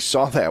 I think we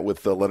saw that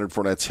with Leonard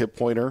Fournette's hip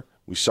pointer.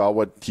 We saw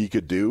what he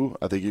could do.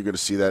 I think you're going to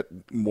see that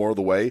more of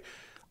the way.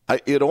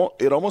 It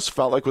almost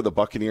felt like when the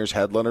Buccaneers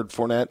had Leonard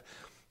Fournette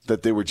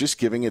that they were just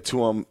giving it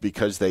to him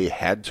because they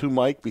had to,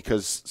 Mike,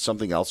 because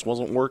something else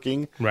wasn't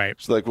working. Right.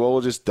 It's like, well,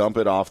 we'll just dump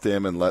it off to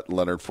him and let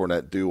Leonard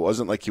Fournette do. It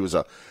wasn't like he was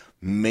a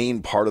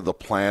main part of the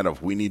plan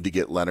of we need to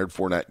get Leonard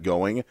Fournette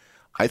going.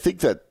 I think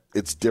that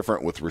it's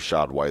different with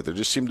Rachaad White. There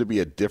just seemed to be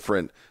a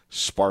different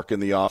spark in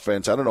the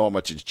offense. I don't know how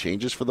much it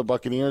changes for the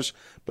Buccaneers,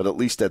 but at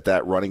least at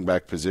that running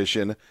back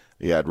position,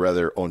 yeah, I'd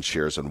rather own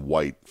shares in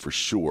White for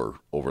sure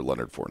over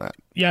Leonard Fournette.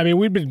 Yeah, I mean,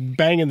 we've been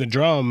banging the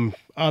drum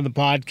on the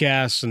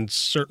podcast and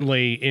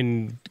certainly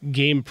in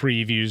game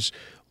previews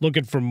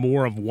looking for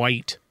more of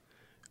White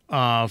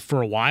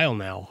for a while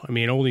now. I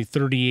mean, only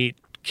 38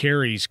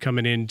 carries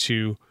coming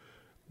into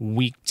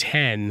Week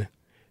 10,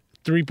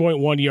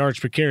 3.1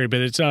 yards per carry,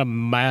 but it's not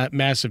a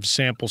massive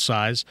sample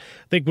size.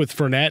 I think with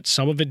Fournette,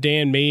 some of it,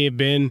 Dan, may have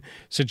been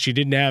since you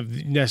didn't have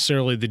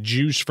necessarily the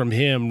juice from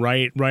him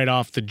right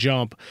off the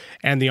jump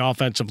and the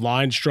offensive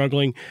line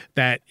struggling,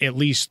 that at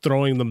least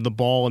throwing them the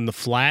ball in the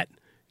flat,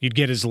 you'd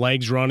get his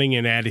legs running,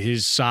 and at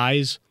his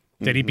size,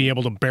 that he'd be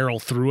able to barrel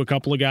through a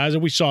couple of guys.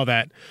 And we saw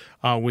that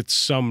with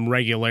some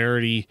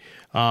regularity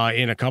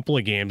in a couple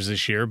of games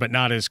this year, but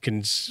not as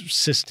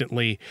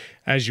consistently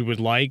as you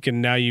would like.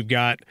 And now you've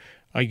got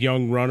a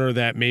young runner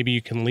that maybe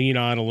you can lean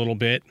on a little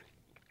bit,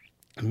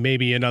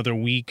 maybe another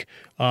week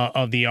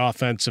of the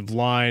offensive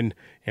line,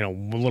 a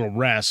little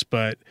rest,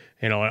 but,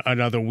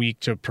 another week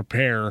to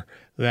prepare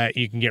that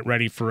you can get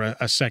ready for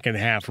a second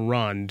half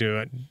run.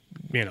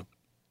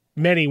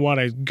 Many want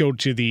to go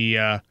to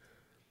the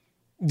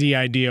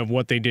idea of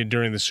what they did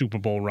during the Super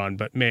Bowl run,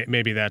 but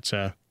maybe that's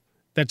a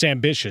That's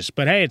ambitious.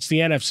 But, hey, it's the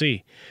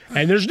NFC.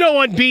 And there's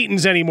no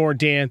unbeatens anymore,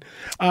 Dan.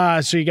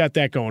 So you got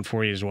that going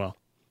for you as well.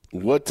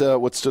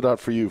 What stood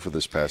out for you for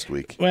this past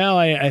week? Well,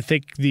 I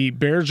think the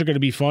Bears are going to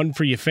be fun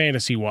for you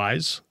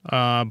fantasy-wise,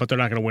 but they're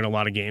not going to win a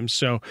lot of games.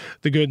 So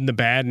the good and the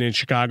bad, and in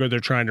Chicago, they're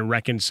trying to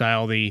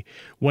reconcile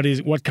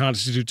what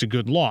constitutes a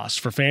good loss.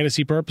 For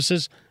fantasy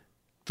purposes,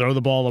 throw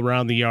the ball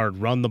around the yard,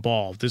 run the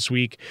ball. This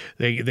week,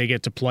 they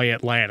get to play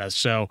Atlanta,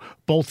 so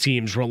both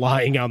teams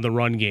relying on the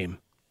run game.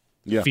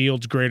 Yeah.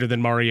 Fields greater than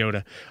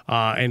Mariota,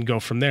 and go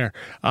from there.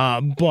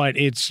 But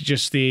it's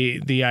just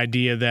the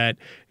idea that,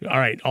 all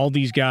right, all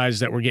these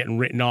guys that were getting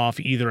written off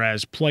either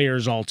as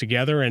players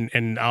altogether,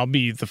 and I'll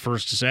be the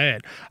first to say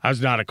it, I was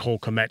not a Cole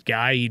Kmet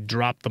guy. He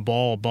dropped the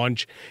ball a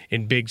bunch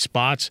in big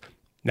spots.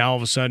 Now all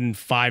of a sudden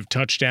 5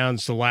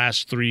 touchdowns the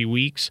last 3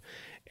 weeks,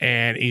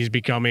 and he's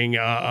becoming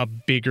a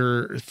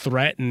bigger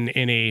threat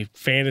in a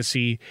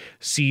fantasy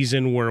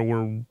season where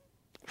we're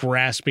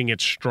grasping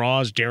at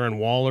straws. Darren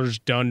Waller's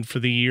done for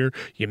the year.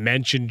 You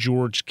mentioned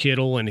George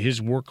Kittle and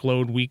his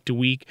workload week to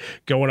week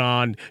going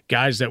on.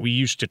 Guys that we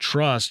used to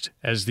trust,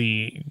 as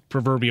the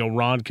proverbial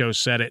Ronco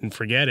said it and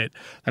forget it,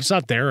 that's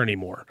not there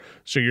anymore.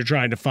 So you're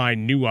trying to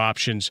find new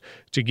options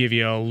to give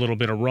you a little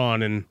bit of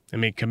run. And I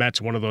mean,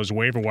 Kmet's one of those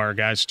waiver wire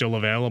guys still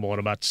available in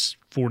about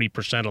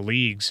 40% of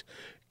leagues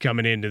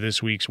coming into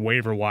this week's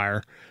waiver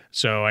wire.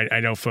 So I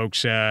know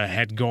folks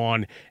had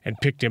gone and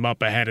picked him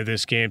up ahead of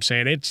this game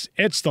saying,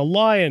 it's the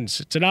Lions,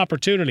 it's an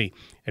opportunity.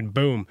 And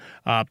boom,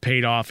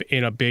 paid off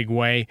in a big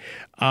way.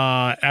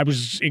 I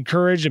was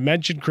encouraged. I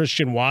mentioned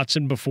Christian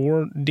Watson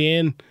before,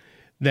 Dan,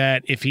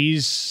 that if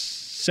he's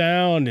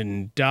sound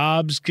and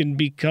Dobbs can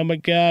become a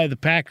guy, the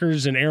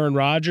Packers and Aaron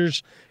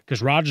Rodgers,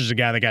 because Rodgers is a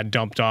guy that got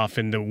dumped off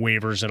in the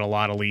waivers in a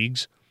lot of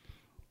leagues.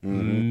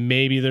 Mm-hmm.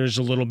 Maybe there's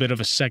a little bit of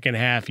a second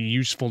half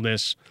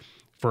usefulness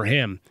for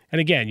him.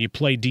 And again, you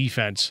play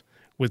defense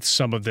with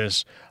some of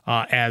this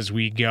as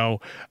we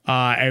go.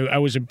 I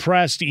was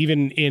impressed,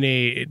 even in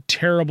a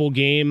terrible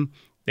game.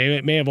 They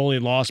may have only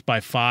lost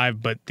by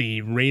 5, but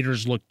the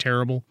Raiders looked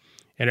terrible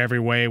in every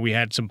way. We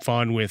had some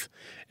fun with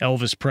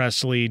Elvis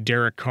Presley,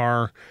 Derek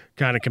Carr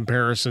kind of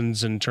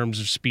comparisons in terms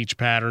of speech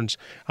patterns.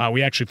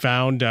 We actually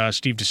found,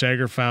 Steve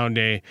DeSager found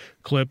a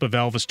clip of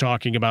Elvis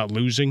talking about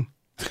losing,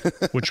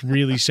 which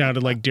really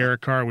sounded like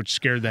Derek Carr, which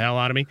scared the hell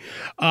out of me.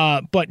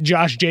 But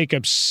Josh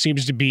Jacobs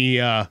seems to be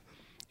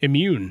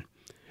immune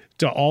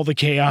to all the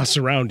chaos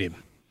around him,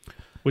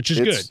 which is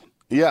good.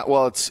 Yeah,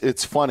 well,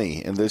 it's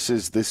funny, and this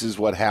is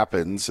what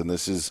happens, and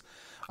this is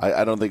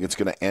I don't think it's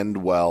going to end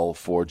well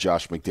for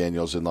Josh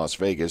McDaniels in Las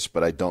Vegas,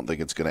 but I don't think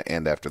it's going to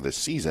end after this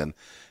season.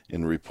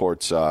 In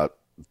reports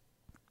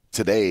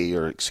today,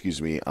 or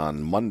excuse me,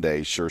 on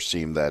Monday, sure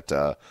seem that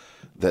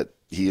that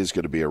he is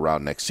going to be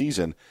around next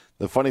season.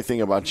 The funny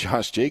thing about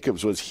Josh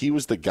Jacobs was he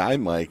was the guy,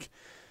 Mike,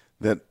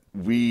 that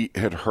we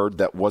had heard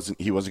that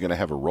he wasn't going to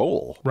have a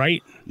role.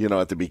 Right. You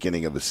know, at the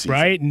beginning of the season.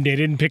 Right, and they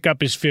didn't pick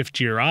up his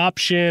 5th-year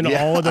option,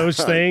 all of those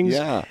things.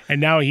 Yeah. And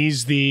now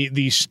he's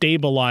the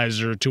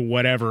stabilizer to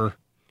whatever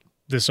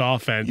this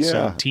offense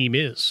and team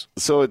is.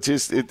 So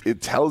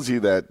it tells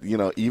you that, you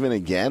know, even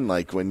again,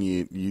 like when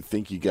you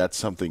think you got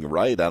something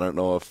right, I don't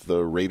know if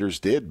the Raiders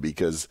did,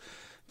 because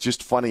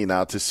just funny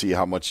now to see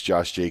how much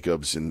Josh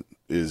Jacobs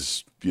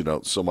is, you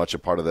know, so much a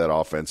part of that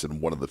offense,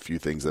 and one of the few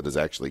things that is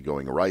actually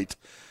going right,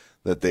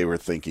 that they were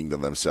thinking to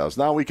themselves,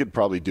 now we could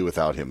probably do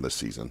without him this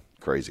season.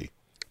 Crazy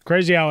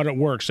how it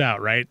works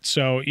out, right?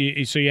 So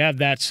you have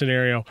that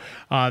scenario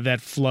that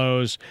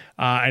flows.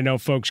 I know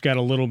folks got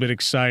a little bit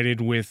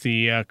excited with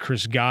the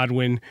Chris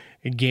Godwin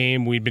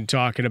game. We've been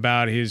talking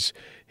about his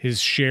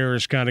share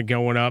is kind of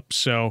going up,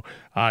 so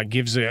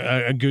gives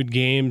a good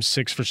game,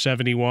 6 for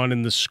 71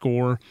 in the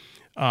score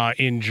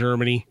in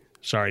Germany.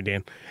 Sorry,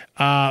 Dan.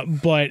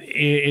 But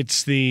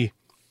it's the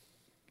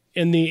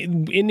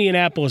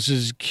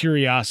Indianapolis's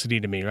curiosity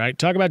to me, right?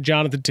 Talk about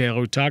Jonathan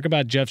Taylor, talk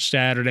about Jeff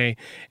Saturday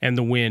and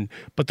the win,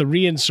 but the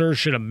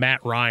reinsertion of Matt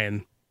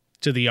Ryan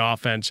to the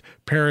offense,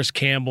 Paris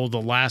Campbell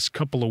the last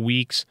couple of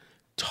weeks,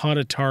 ton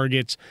of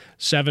targets,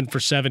 7 for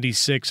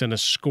 76 and a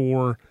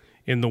score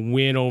in the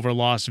win over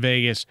Las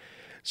Vegas.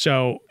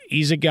 So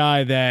he's a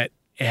guy that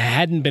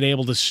hadn't been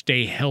able to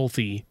stay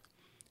healthy,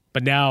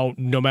 but now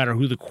no matter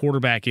who the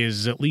quarterback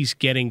is at least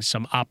getting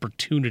some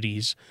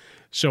opportunities.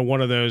 So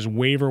one of those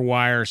waiver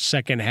wire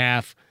second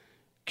half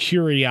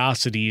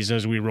curiosities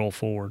as we roll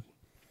forward.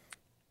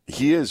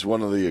 He is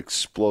one of the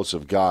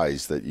explosive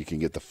guys that you can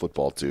get the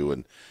football to,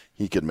 and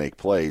he can make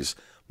plays.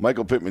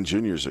 Michael Pittman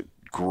Jr. is a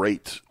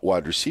great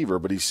wide receiver,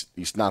 but he's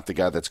not the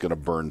guy that's going to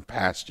burn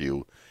past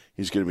you.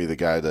 He's going to be the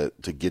guy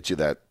to get you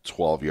that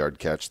 12-yard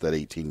catch, that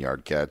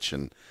 18-yard catch,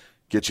 and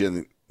get you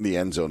in the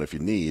end zone if you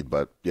need.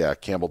 But, yeah,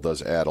 Campbell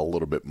does add a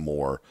little bit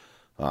more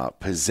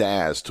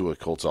pizzazz to a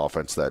Colts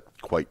offense that,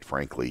 quite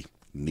frankly,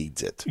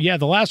 needs it. Yeah,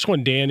 the last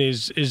one, Dan,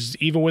 is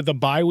even with the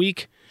bye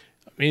week,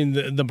 I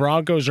mean, the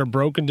Broncos are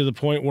broken to the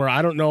point where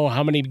I don't know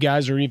how many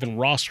guys are even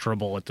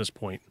rosterable at this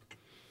point.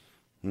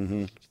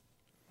 Mm-hmm.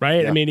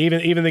 Right? Yeah. I mean,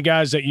 even the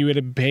guys that you would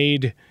have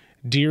paid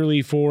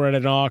dearly for at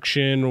an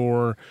auction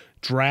or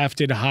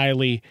drafted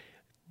highly,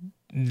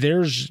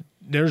 there's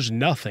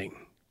nothing,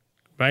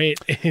 right?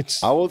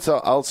 I'll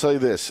tell you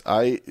this.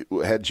 I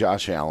had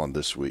Josh Allen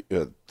this week,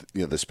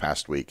 this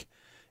past week,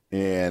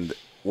 and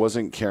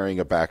wasn't carrying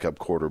a backup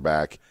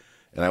quarterback.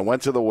 And I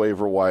went to the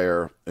waiver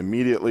wire,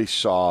 immediately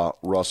saw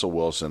Russell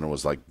Wilson, and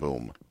was like,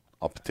 boom,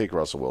 I'll take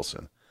Russell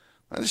Wilson.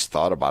 I just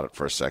thought about it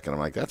for a second. I'm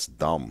like, that's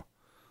dumb.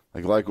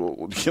 It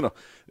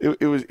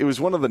was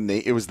one of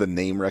the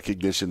name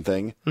recognition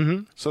thing.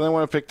 Mm-hmm. So then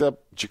when I picked up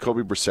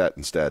Jacoby Brissett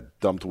instead,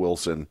 dumped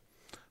Wilson.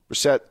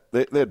 Brissett,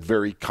 they had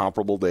very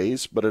comparable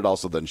days, but it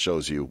also then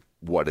shows you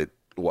what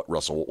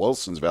Russell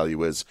Wilson's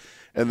value is,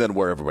 and then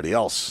where everybody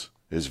else's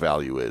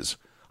value is.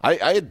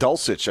 I had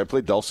Dulcich. I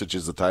played Dulcich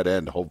as the tight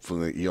end.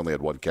 Hopefully, he only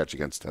had one catch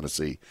against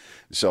Tennessee.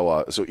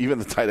 So even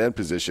the tight end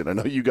position. I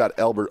know you got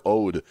Albert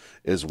Ode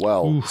as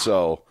well. Oof.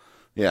 So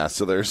yeah.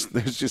 So there's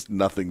just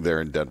nothing there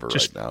in Denver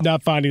right now.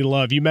 Not finding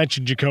love. You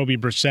mentioned Jacoby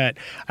Brissett.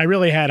 I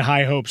really had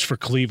high hopes for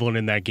Cleveland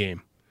in that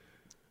game.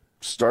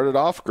 Started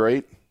off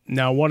great.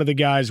 Now, one of the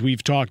guys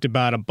we've talked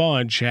about a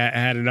bunch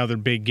had another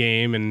big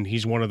game, and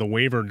he's one of the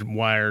waiver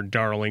wire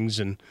darlings,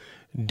 and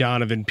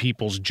Donovan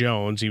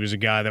Peoples-Jones. He was a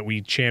guy that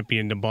we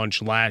championed a bunch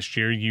last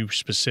year, you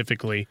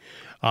specifically,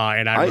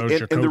 and I rode your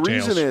coattails. And the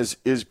reason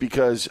is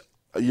because,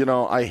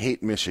 I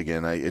hate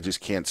Michigan. I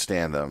just can't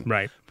stand them.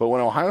 Right. But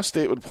when Ohio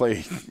State would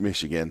play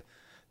Michigan,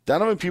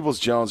 Donovan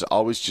Peoples-Jones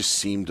always just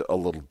seemed a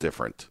little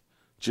different.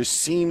 Just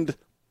seemed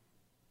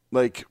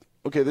like,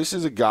 okay, this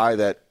is a guy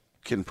that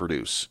can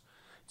produce.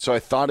 So I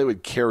thought it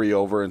would carry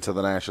over into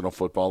the National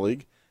Football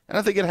League. And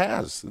I think it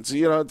has.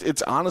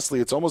 It's honestly,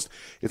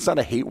 it's not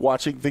a hate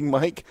watching thing,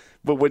 Mike.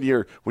 But when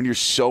you're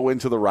so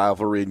into the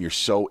rivalry and you're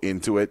so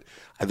into it,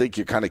 I think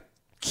you're kind of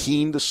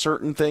keen to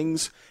certain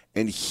things.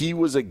 And he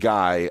was a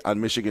guy on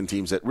Michigan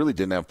teams that really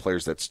didn't have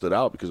players that stood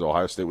out because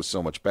Ohio State was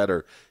so much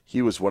better.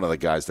 He was one of the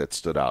guys that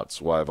stood out.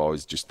 So I've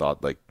always just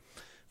thought, like,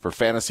 for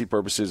fantasy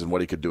purposes and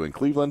what he could do in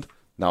Cleveland,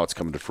 now it's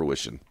coming to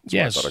fruition. So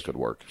yes. I thought it could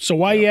work. So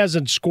why he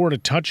hasn't scored a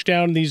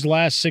touchdown these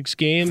last 6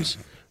 games?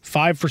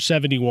 5 for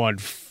 71.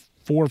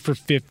 4 for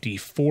 50,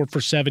 4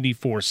 for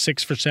 74,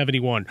 6 for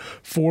 71,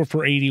 4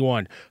 for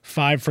 81,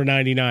 5 for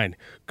 99.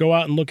 Go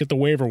out and look at the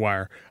waiver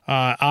wire.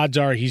 Odds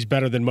are he's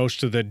better than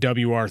most of the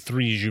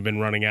WR3s you've been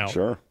running out.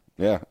 Sure,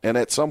 yeah. And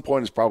at some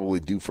point, it's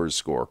probably due for his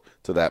score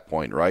to that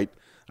point, right?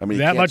 I mean,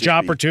 that much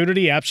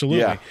opportunity? Absolutely.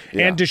 Yeah.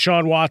 And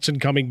Deshaun Watson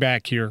coming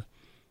back here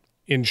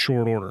in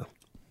short order.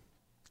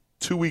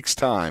 2 weeks'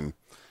 time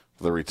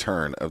for the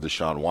return of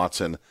Deshaun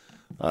Watson.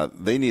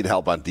 They need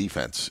help on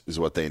defense is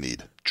what they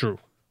need. True.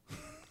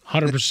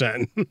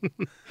 100%.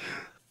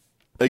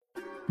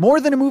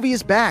 More Than a Movie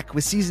is back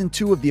with Season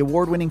 2 of the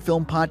award-winning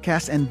film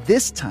podcast, and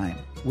this time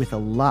with a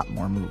lot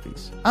more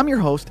movies. I'm your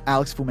host,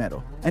 Alex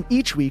Fumero, and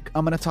each week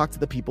I'm going to talk to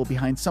the people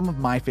behind some of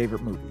my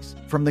favorite movies.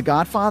 From The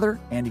Godfather,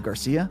 Andy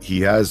Garcia.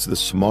 He has the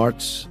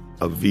smarts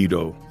of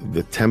Vito,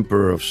 the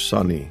temper of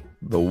Sonny,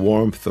 the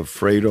warmth of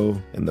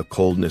Fredo, and the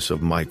coldness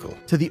of Michael.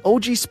 To the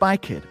OG Spy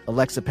Kid,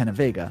 Alexa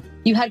Penavega.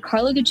 You had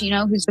Carla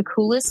Gugino, who's the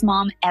coolest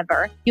mom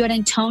ever. You had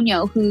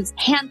Antonio, who's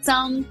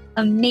handsome,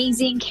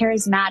 amazing,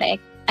 charismatic.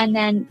 And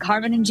then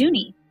Carmen and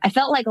Junie. I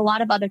felt like a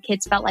lot of other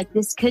kids felt like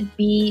this could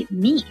be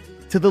me.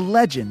 To the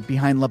legend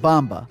behind La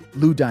Bamba,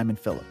 Lou Diamond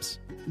Phillips.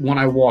 When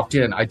I walked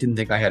in, I didn't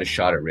think I had a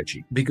shot at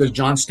Richie because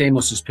John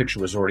Stamos' picture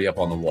was already up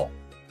on the wall.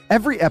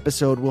 Every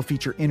episode will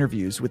feature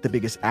interviews with the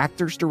biggest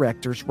actors,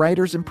 directors,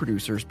 writers, and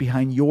producers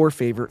behind your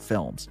favorite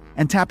films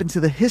and tap into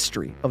the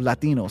history of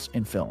Latinos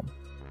in film.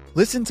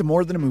 Listen to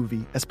More Than a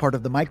Movie as part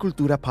of the My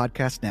Cultura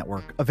podcast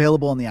network,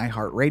 available on the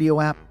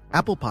iHeartRadio app,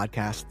 Apple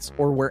Podcasts,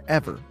 or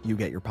wherever you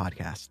get your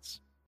podcasts.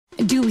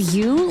 Do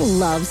you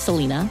love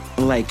Selena?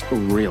 Like,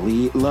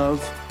 really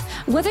love?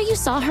 Whether you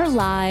saw her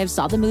live,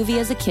 saw the movie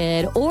as a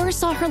kid, or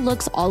saw her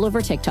looks all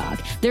over TikTok,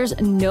 there's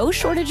no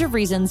shortage of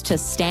reasons to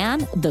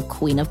stan the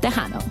Queen of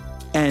Tejano.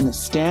 And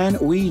Stan,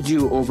 we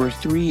do over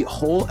 3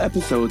 whole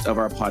episodes of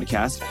our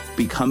podcast,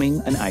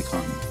 Becoming an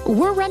Icon.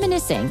 We're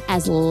reminiscing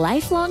as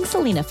lifelong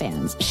Selena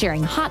fans,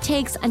 sharing hot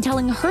takes and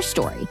telling her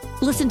story.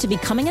 Listen to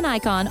Becoming an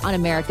Icon on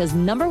America's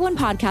 #1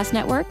 podcast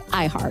network,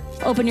 iHeart.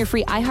 Open your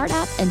free iHeart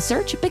app and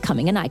search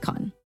Becoming an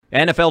Icon.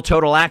 NFL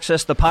Total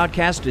Access, the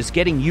podcast, is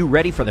getting you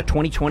ready for the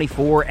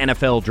 2024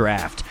 NFL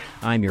Draft.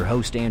 I'm your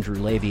host, Andrew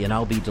Levy, and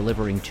I'll be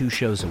delivering 2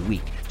 shows a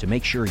week to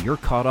make sure you're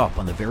caught up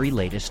on the very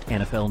latest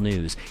NFL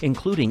news,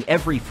 including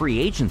every free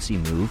agency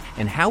move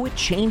and how it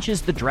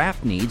changes the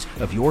draft needs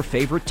of your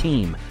favorite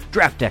team.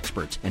 Draft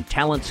experts and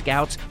talent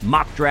scouts,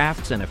 mock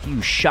drafts, and a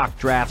few shock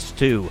drafts,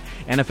 too.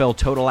 NFL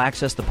Total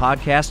Access, the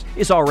podcast,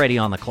 is already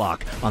on the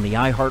clock on the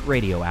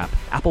iHeartRadio app,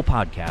 Apple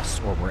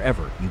Podcasts, or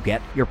wherever you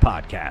get your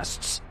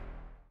podcasts.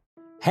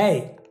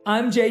 Hey,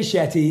 I'm Jay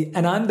Shetty,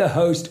 and I'm the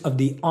host of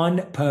the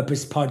On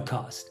Purpose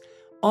podcast.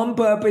 On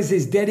Purpose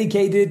is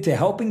dedicated to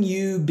helping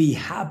you be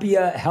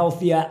happier,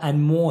 healthier,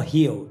 and more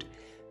healed.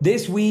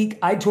 This week,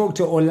 I talked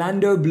to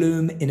Orlando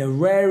Bloom in a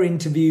rare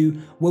interview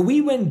where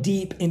we went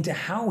deep into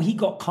how he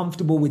got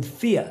comfortable with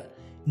fear,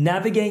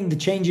 navigating the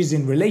changes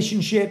in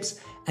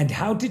relationships, and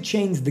how to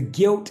change the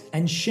guilt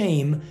and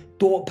shame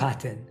thought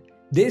pattern.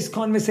 This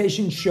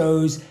conversation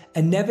shows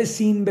a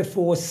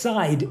never-seen-before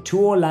side to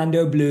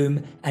Orlando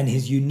Bloom and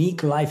his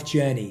unique life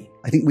journey.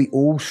 I think we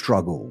all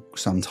struggle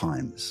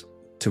sometimes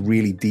to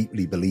really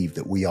deeply believe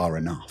that we are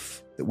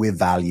enough, that we're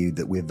valued,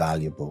 that we're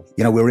valuable.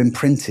 You know, we're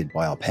imprinted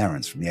by our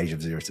parents from the age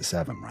of 0 to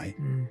 7, right?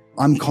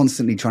 I'm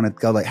constantly trying to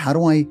go like, how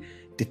do I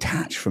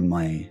detach from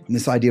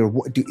this idea of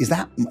is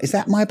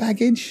that my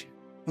baggage?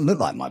 It doesn't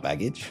look like my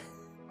baggage.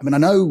 I mean, I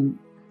know,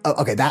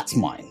 okay, that's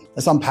mine.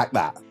 Let's unpack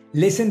that.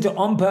 Listen to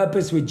On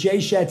Purpose with Jay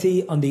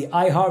Shetty on the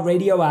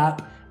iHeartRadio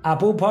app,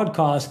 Apple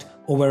Podcast,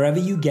 or wherever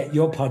you get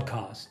your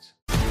podcasts.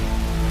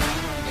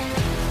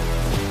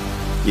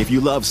 If you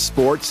love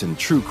sports and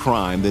true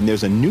crime, then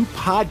there's a new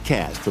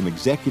podcast from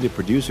executive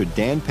producer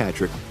Dan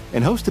Patrick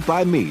and hosted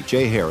by me,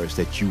 Jay Harris,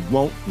 that you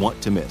won't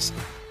want to miss.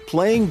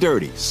 Playing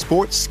Dirty: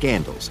 Sports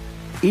Scandals.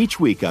 Each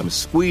week, I'm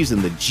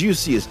squeezing the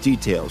juiciest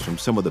details from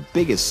some of the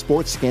biggest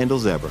sports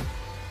scandals ever.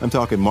 I'm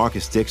talking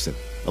Marcus Dixon,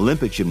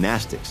 Olympic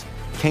gymnastics,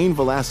 Cain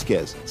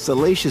Velasquez,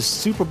 salacious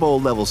Super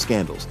Bowl-level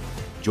scandals.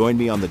 Join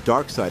me on the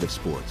dark side of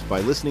sports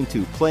by listening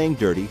to Playing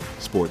Dirty: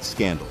 Sports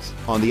Scandals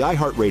on the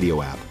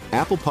iHeartRadio app,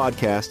 Apple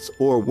Podcasts,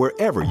 or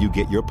wherever you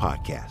get your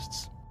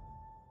podcasts.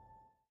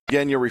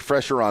 Again, your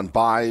refresher on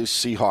buys: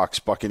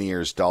 Seahawks,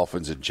 Buccaneers,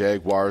 Dolphins, and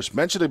Jaguars.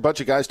 Mentioned a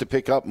bunch of guys to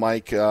pick up,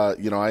 Mike.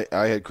 I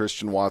had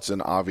Christian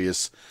Watson,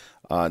 obvious,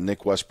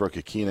 Nick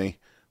Westbrook-Akine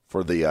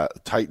for the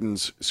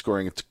Titans,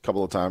 scoring a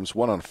couple of times.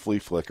 One on a flea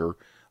flicker,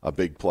 a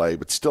big play,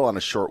 but still on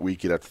a short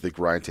week. You'd have to think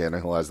Ryan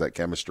Tannehill has that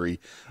chemistry.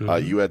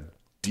 You had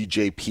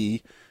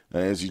DJP,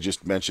 as you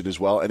just mentioned as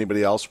well.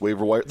 Anybody else?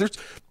 Waiver wire? There's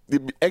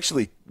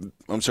actually,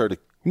 I'm sorry to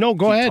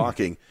go ahead.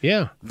 Talking.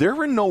 Yeah. There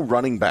were no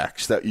running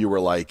backs that you were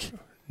like,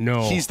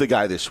 no, he's the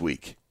guy this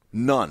week.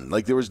 None.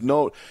 Like, there was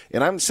no,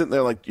 and I'm sitting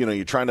there like,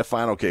 you're trying to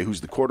find, okay,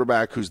 who's the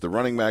quarterback, who's the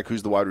running back,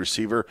 who's the wide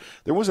receiver.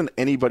 There wasn't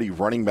anybody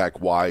running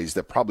back wise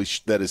that probably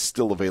that is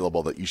still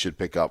available that you should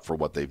pick up for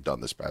what they've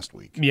done this past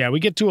week. Yeah, we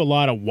get to a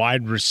lot of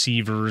wide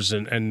receivers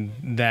and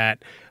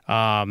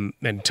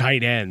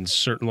tight ends,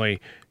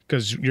 certainly,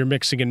 because you're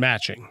mixing and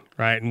matching,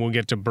 right? And we'll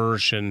get to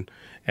Bursch and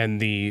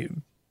the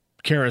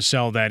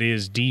carousel that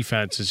is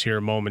defenses here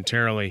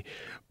momentarily.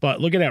 But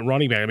looking at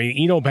running back, I mean,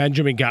 Eno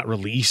Benjamin got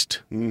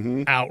released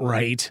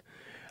outright.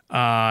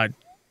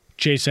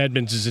 Chase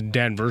Edmonds is in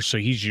Denver, so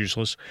he's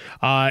useless.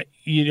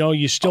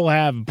 You still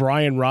have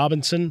Brian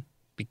Robinson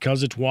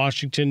because it's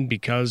Washington,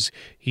 because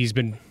he's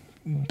been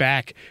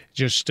back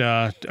just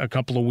a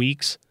couple of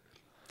weeks.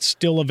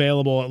 Still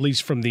available, at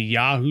least from the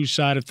Yahoo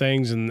side of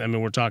things, and I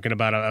mean, we're talking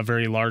about a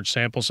very large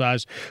sample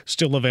size,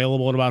 still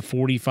available in about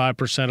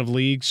 45% of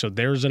leagues, so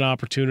there's an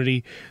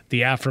opportunity.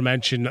 The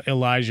aforementioned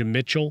Elijah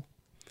Mitchell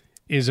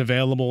is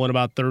available in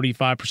about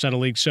 35% of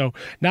leagues. So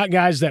not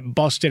guys that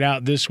busted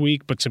out this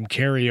week, but some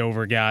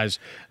carryover guys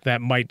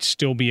that might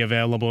still be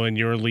available in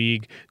your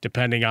league,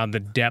 depending on the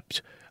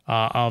depth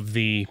of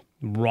the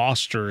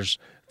rosters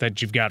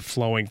that you've got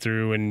flowing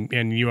through.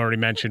 And you already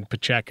mentioned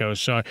Pacheco.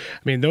 So, I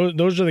mean,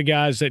 those are the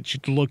guys that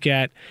you look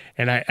at.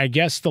 And I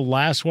guess the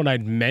last one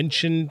I'd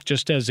mention,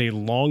 just as a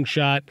long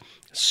shot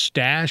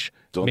stash.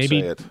 Don't say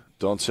it.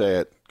 Don't say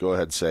it. Go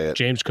ahead, say it.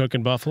 James Cook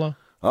in Buffalo.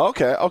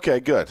 Okay,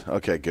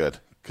 good.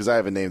 Because I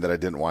have a name that I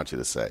didn't want you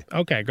to say.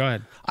 Okay, go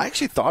ahead. I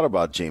actually thought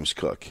about James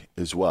Cook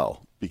as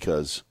well,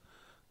 because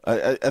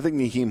I think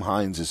Nyheim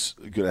Hines is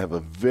going to have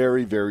a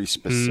very, very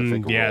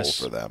specific role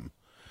for them.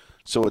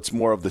 So it's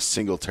more of the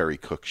Singletary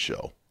Cook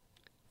show.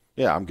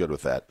 Yeah, I'm good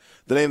with that.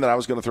 The name that I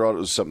was going to throw out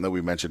was something that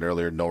we mentioned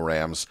earlier, no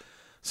Rams.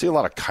 See a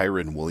lot of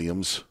Kyren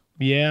Williams.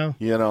 Yeah.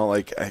 No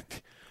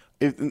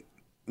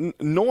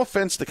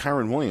offense to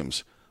Kyren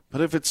Williams, but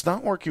if it's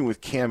not working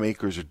with Cam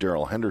Akers or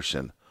Darrell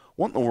Henderson,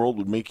 what in the world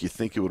would make you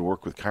think it would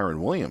work with Kyren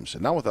Williams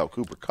and not without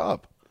Cooper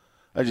Kupp?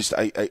 I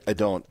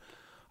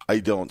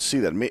don't see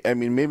that. I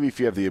mean, maybe if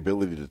you have the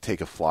ability to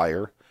take a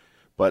flyer,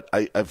 but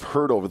I've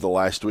heard over the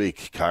last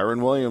week,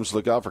 Kyren Williams,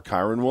 look out for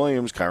Kyren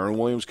Williams. Kyren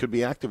Williams could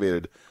be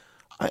activated.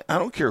 I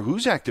don't care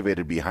who's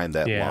activated behind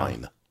that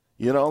line.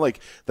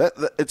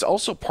 That it's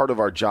also part of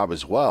our job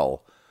as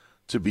well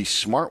to be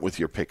smart with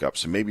your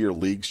pickups. And maybe your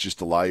leagues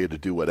just allow you to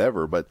do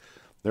whatever, but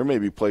there may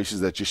be places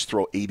that just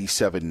throw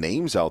 87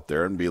 names out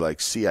there and be like,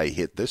 see, I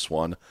hit this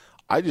one.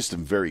 I just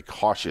am very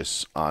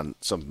cautious on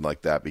something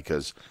like that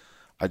because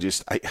I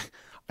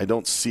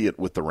don't see it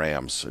with the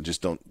Rams. I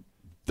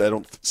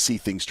don't see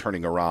things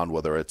turning around,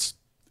 whether it's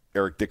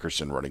Eric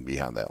Dickerson running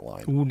behind that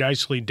line. Ooh,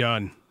 nicely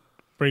done.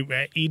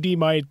 ED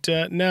might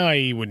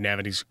he wouldn't have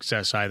any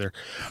success either.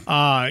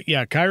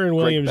 Kyren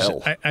Williams,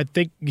 I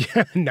think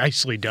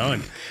nicely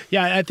done.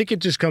 Yeah, I think it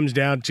just comes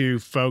down to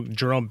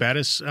Jerome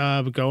Bettis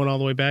going all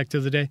the way back to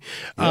the day.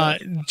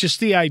 Just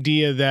the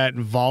idea that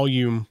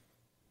volume,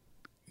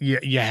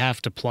 you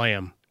have to play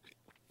him.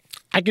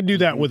 I could do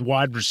that with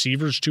wide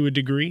receivers to a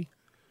degree,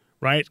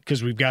 right?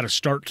 Because we've got to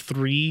start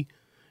 3.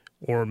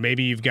 Or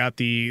maybe you've got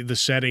the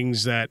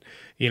settings that,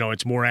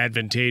 it's more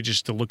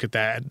advantageous to look at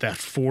that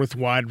 4th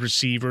wide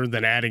receiver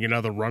than adding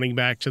another running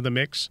back to the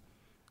mix.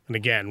 And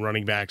again,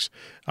 running backs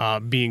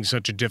being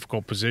such a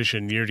difficult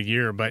position year to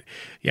year. But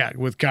yeah,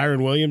 with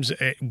Kyren Williams,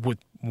 with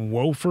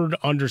Wolford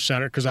under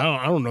center, because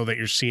I don't know that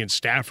you're seeing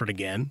Stafford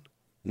again.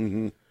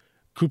 Mm-hmm.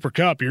 Cooper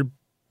Kupp,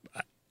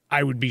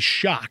 I would be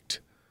shocked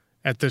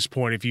at this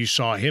point if you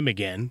saw him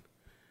again.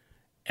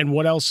 And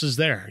what else is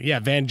there? Yeah,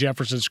 Van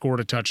Jefferson scored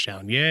a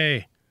touchdown.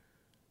 Yay.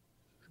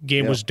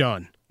 Game was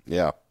done.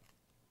 Yeah.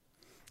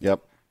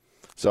 Yep.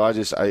 So I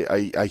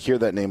hear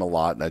that name a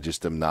lot, and I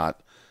just am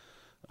not.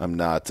 I'm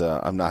not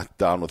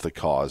down with the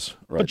cause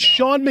right But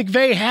Sean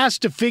McVay has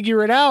to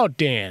figure it out,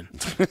 Dan.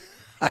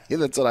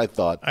 That's what I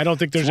thought. I don't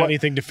think there's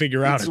anything to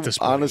figure out at this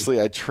point.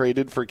 Honestly, I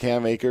traded for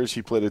Cam Akers.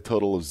 He played a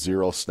total of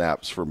 0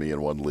 snaps for me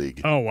in one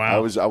league. Oh,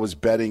 wow. I was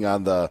betting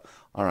on all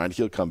right,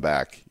 he'll come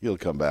back.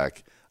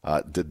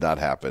 Did not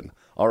happen.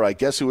 All right,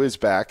 guess who is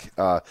back?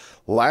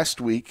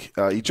 Last week,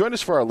 he joined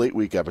us for our late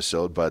week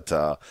episode, but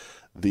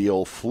the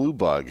old flu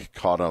bug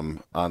caught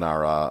him on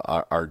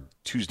our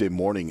Tuesday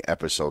morning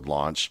episode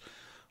launch.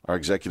 Our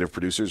executive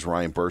producer is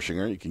Ryan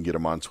Bershinger. You can get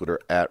him on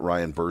Twitter at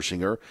Ryan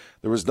Bershinger.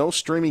 There was no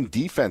streaming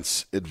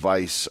defense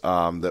advice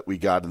that we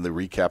got in the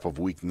recap of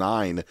Week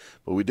 9,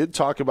 but we did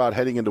talk about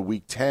heading into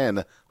Week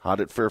 10. How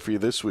did it fare for you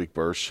this week,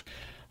 Bersh?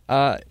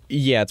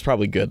 Yeah, it's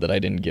probably good that I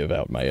didn't give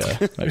out my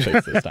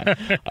picks this time.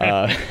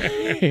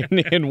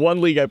 In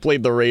one league, I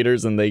played the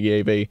Raiders, and they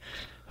gave a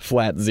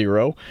flat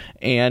 0.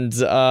 And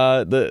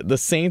the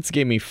Saints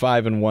gave me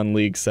 5 in one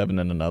league, 7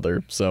 in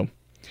another. So...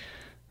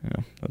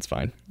 yeah, that's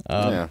fine.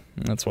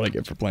 That's what I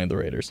get for playing the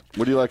Raiders.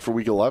 What do you like for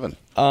Week 11?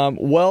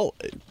 Well,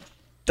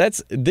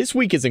 this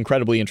week is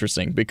incredibly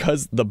interesting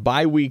because the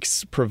bye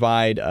weeks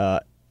provide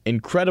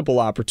incredible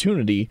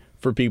opportunity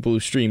for people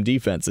who stream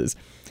defenses.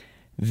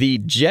 The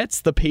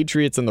Jets, the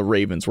Patriots, and the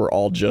Ravens were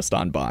all just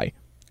on bye.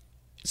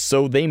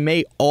 So they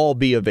may all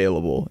be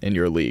available in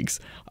your leagues.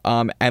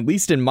 At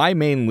least in my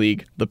main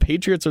league, the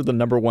Patriots are the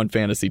number 1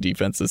 fantasy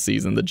defense this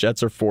season. The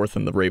Jets are 4th,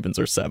 and the Ravens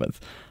are 7th.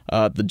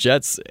 The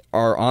Jets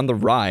are on the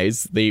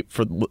rise.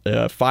 For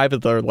 5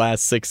 of their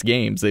last 6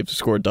 games, they've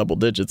scored double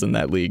digits in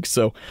that league.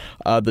 So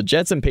the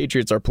Jets and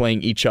Patriots are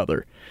playing each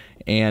other.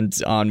 And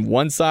on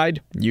one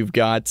side, you've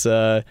got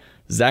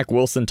Zach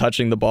Wilson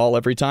touching the ball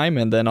every time,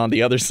 and then on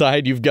the other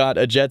side, you've got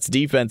a Jets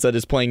defense that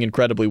is playing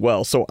incredibly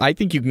well. So I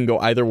think you can go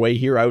either way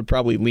here. I would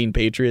probably lean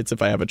Patriots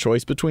if I have a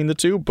choice between the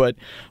two, but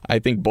I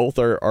think both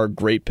are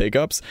great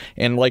pickups.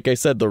 And like I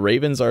said, the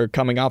Ravens are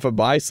coming off a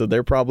bye, so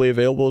they're probably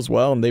available as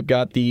well, and they've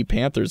got the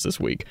Panthers this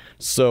week.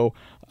 So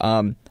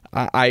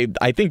I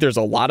think there's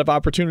a lot of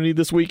opportunity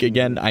this week.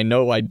 Again, I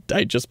know I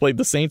just played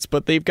the Saints,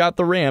 but they've got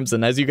the Rams.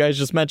 And as you guys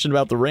just mentioned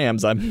about the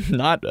Rams, I'm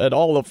not at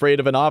all afraid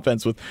of an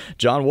offense with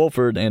John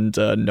Wolford and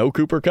no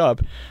Cooper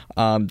Kupp.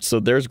 So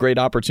there's great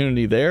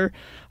opportunity there.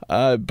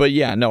 But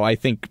yeah, no, I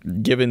think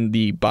given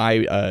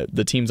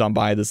the teams on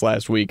bye this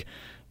last week,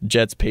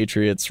 Jets,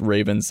 Patriots,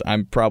 Ravens,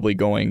 I'm probably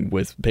going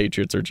with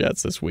Patriots or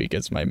Jets this week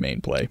as my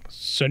main play.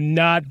 So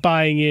not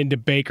buying into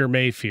Baker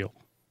Mayfield?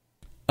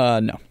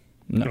 No.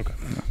 Okay.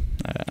 No.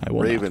 I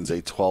will Ravens not.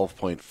 a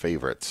 12-point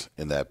favorite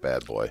in that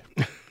bad boy.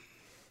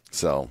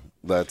 So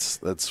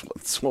that's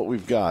what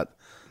we've got,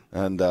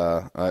 and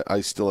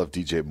I still have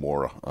DJ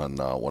Moore on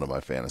one of my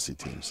fantasy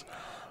teams.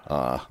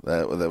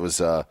 That was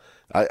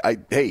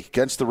hey,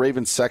 against the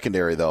Ravens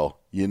secondary though,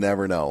 you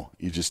never know.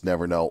 You just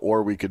never know.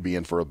 Or we could be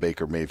in for a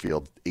Baker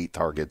Mayfield 8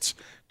 targets,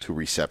 2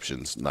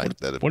 receptions night.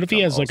 What if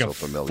he has like a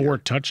familiar. 4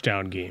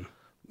 touchdown game?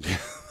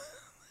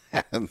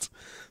 And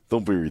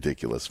don't be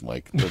ridiculous,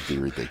 Mike. Don't be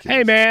ridiculous.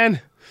 Hey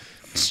man.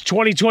 It's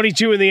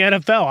 2022 in the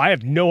NFL. I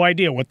have no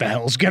idea what the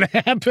hell's going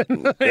to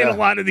happen in a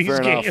lot of these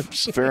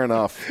games. Fair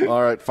enough.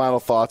 All right, final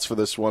thoughts for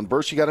this one.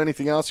 Bursch, you got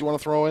anything else you want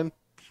to throw in?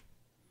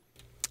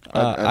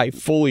 I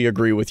fully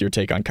agree with your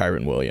take on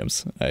Kyren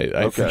Williams.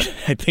 I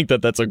think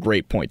that's a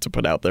great point to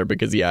put out there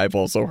because, yeah, I've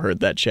also heard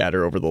that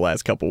chatter over the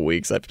last couple of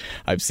weeks.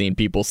 I've seen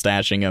people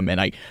stashing him, and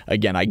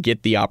I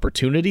get the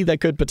opportunity that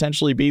could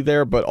potentially be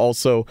there, but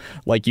also,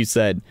 like you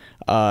said,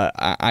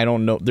 I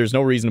don't know. There's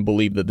no reason to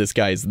believe that this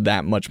guy is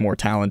that much more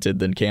talented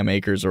than Cam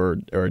Akers or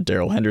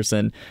Darrell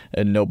Henderson,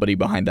 and nobody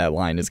behind that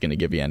line is going to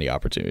give you any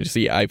opportunity.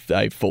 See, I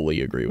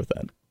fully agree with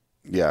that.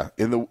 Yeah,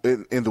 in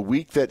the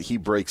week that he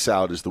breaks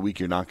out is the week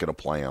you're not going to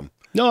play him.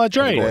 No, that's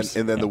right.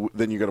 And then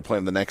you're going to play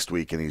him the next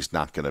week, and he's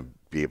not going to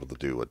be able to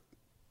do what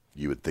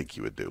you would think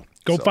he would do.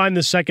 Go find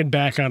the second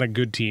back on a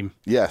good team.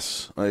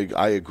 Yes,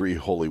 I agree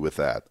wholly with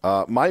that.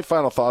 My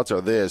final thoughts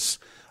are this.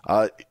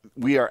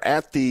 We are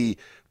at the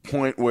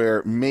point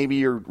where maybe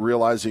you're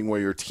realizing where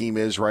your team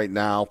is right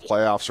now.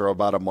 Playoffs are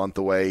about a month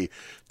away.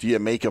 Do you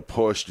make a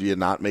push? Do you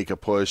not make a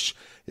push?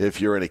 If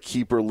you're in a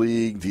keeper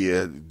league, do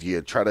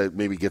you try to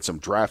maybe get some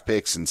draft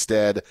picks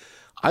instead?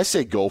 I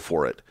say go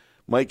for it.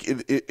 Mike,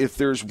 if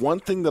there's one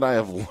thing that I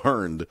have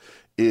learned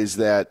is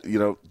that,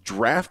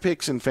 draft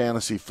picks in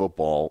fantasy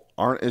football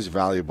aren't as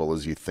valuable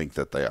as you think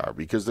that they are,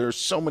 because there's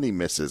so many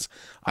misses.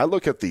 I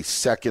look at the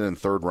second and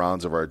third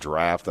rounds of our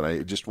draft, and I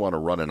just want to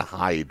run and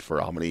hide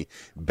for how many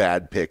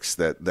bad picks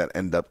that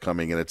end up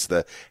coming. And it's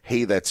the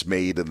hay that's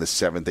made in the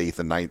 7th, 8th,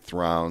 and 9th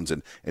rounds,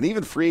 and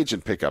even free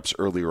agent pickups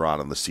earlier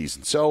on in the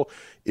season. So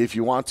if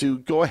you want to,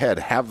 go ahead,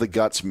 have the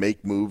guts,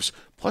 make moves.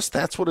 Plus,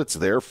 that's what it's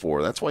there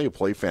for. That's why you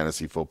play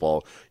fantasy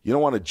football. You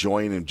don't want to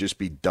join and just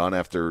be done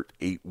after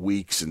 8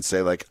 weeks and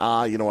say, like,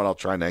 you know what, I'll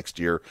try next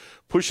year.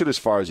 Push it as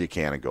far as you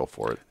can and go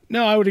for it.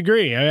 No, I would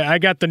agree. I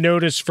got the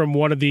notice from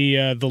one of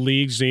the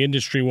leagues, the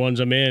industry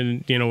ones I'm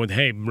in, with,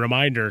 hey,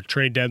 reminder,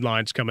 trade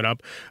deadline's coming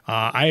up.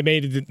 I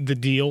made the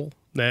deal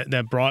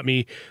that brought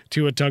me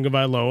to a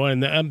Tagovailoa,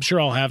 and I'm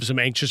sure I'll have some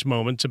anxious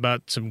moments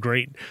about some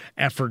great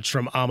efforts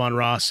from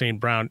Amon-Ra St.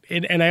 Brown.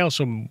 And I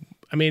also...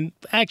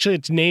 actually,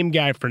 it's name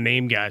guy for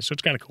name guy, so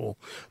it's kind of cool.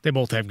 They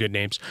both have good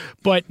names.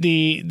 But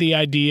the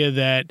idea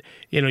that,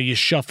 you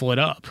shuffle it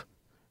up,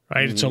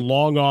 right? Mm-hmm. It's a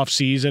long off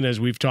season, as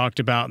we've talked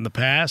about in the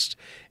past.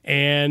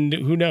 And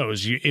who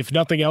knows? If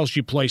nothing else,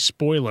 you play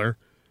spoiler.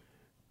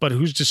 But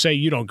who's to say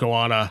you don't go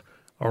on a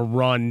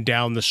run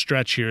down the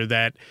stretch here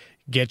that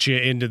gets you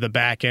into the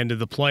back end of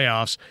the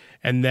playoffs,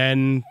 and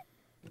then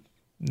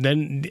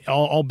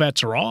all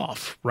bets are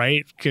off,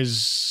 right?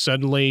 Because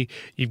suddenly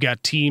you've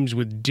got teams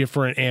with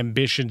different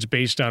ambitions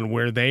based on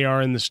where they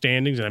are in the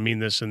standings. And I mean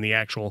this in the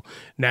actual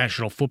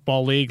National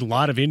Football League. A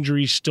lot of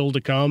injuries still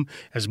to come,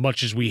 as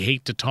much as we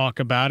hate to talk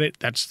about it.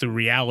 That's the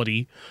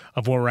reality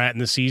of where we're at in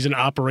the season.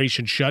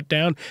 Operation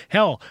Shutdown.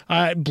 Hell,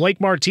 Blake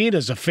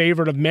Martinez, a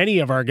favorite of many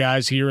of our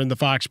guys here in the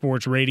Fox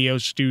Sports Radio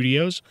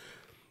studios,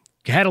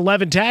 had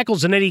 11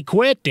 tackles and then he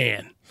quit,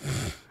 Dan.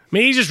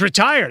 He just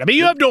retired.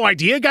 You have no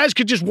idea. Guys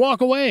could just walk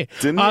away.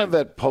 Didn't he have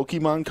that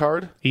Pokemon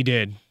card? He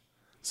did.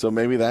 So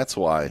maybe that's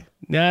why.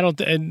 No, I don't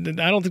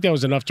think that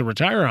was enough to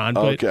retire on.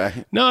 But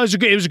okay. No, it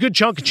was a good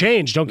chunk of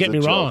change. Don't get me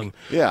wrong.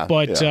 Yeah.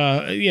 But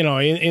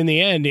in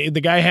the end,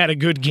 the guy had a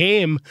good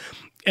game,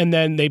 and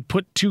then they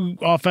put 2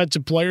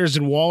 offensive players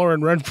in Waller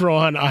and Renfro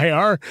on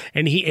IR,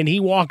 and he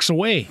walks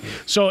away.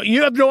 So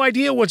you have no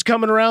idea what's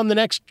coming around the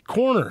next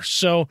corner.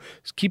 So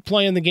just keep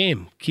playing the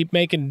game. Keep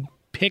making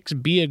picks,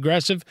 be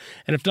aggressive,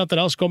 and if nothing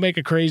else, go make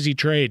a crazy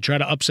trade. Try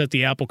to upset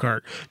the apple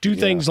cart. Do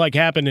things like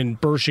happen in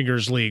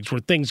Bershinger's leagues where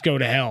things go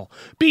to hell.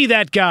 Be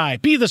that guy.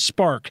 Be the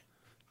spark.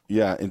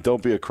 Yeah, and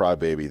don't be a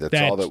crybaby. That's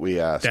all that we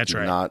ask. That's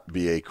right. Do not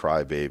be a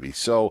crybaby.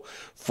 So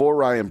for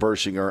Ryan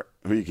Bershinger,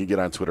 who you can get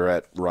on Twitter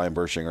at Ryan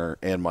Bershinger,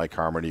 and Mike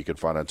Harmon, you can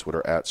find on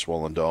Twitter at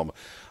Swollen Dome.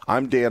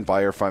 I'm Dan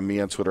Beyer. Find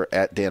me on Twitter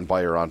at Dan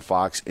Beyer on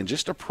Fox. And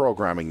just a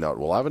programming note,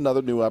 we'll have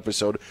another new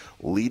episode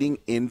leading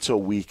into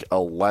Week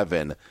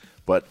 11.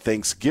 But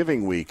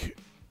Thanksgiving week,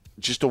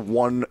 just a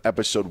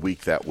 1-episode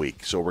week that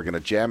week. So we're going to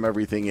jam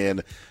everything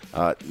in,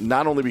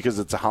 not only because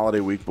it's a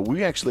holiday week, but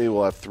we actually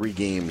will have 3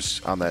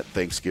 games on that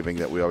Thanksgiving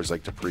that we always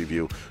like to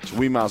preview. So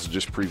we might as well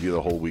just preview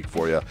the whole week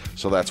for you.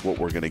 So that's what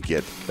we're going to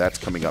get. That's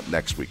coming up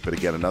next week. But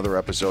again, another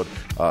episode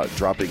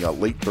dropping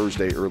late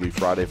Thursday, early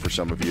Friday for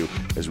some of you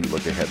as we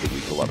look ahead to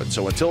Week 11.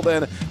 So until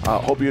then,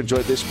 hope you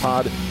enjoyed this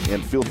pod,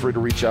 and feel free to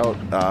reach out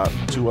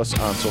to us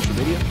on social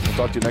media. We'll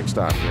talk to you next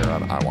time here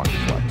on I Want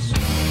Your Flex.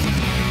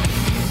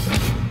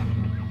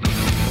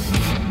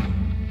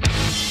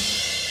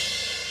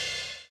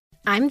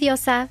 I'm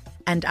Diosa.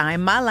 And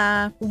I'm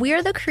Mala.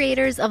 We're the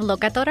creators of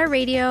Locatora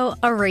Radio,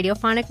 a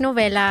radiophonic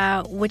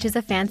novela, which is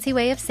a fancy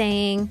way of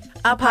saying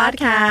a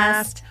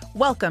podcast.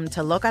 Welcome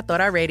to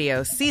Locatora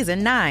Radio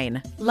Season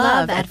 9.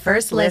 Love at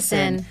First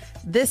Listen.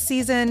 This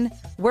season,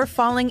 we're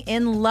falling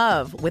in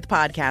love with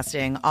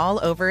podcasting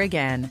all over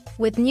again.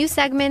 With new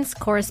segments,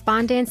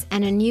 correspondence,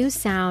 and a new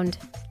sound.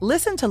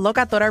 Listen to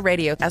Locatora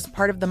Radio as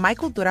part of the My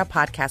Cultura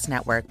Podcast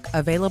Network,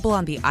 available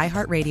on the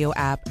iHeartRadio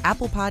app,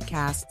 Apple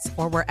Podcasts,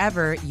 or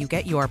wherever you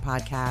get your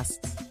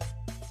podcasts.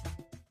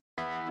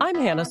 I'm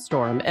Hannah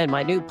Storm, and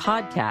my new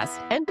podcast,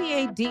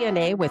 NBA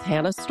DNA with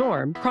Hannah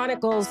Storm,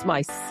 chronicles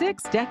my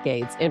 6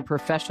 decades in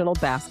professional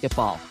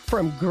basketball.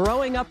 From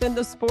growing up in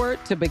the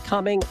sport to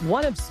becoming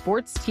one of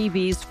sports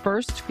TV's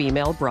first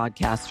female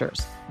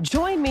broadcasters.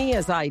 Join me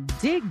as I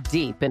dig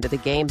deep into the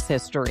game's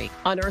history,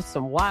 unearth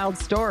some wild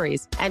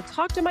stories, and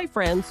talk to my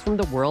friends from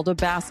the world of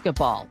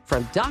basketball,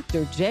 from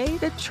Dr. J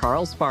to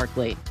Charles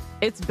Barkley.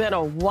 It's been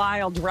a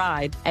wild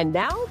ride, and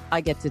now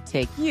I get to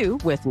take you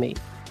with me.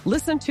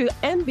 Listen to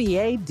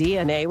NBA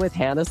DNA with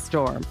Hannah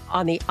Storm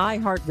on the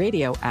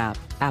iHeartRadio app,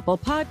 Apple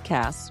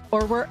Podcasts,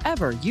 or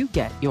wherever you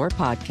get your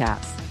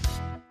podcasts.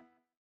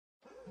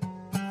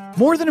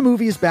 More Than a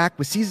Movie is back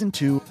with Season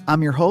 2.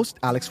 I'm your host,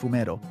 Alex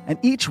Fumero, and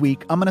each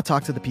week I'm going to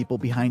talk to the people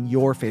behind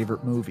your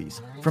favorite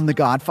movies. From The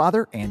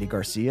Godfather, Andy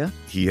Garcia.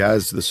 He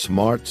has the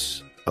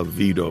smarts of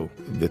Vito,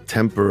 the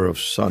temper of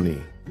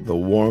Sonny, the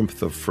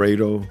warmth of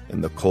Fredo,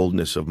 and the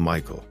coldness of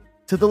Michael.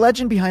 To the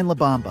legend behind La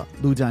Bamba,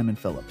 Lou Diamond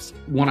Phillips.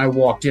 When I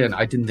walked in,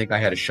 I didn't think I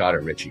had a shot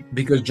at Richie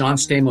because John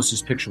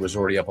Stamos' picture was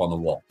already up on the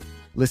wall.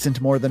 Listen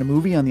to More Than a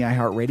Movie on the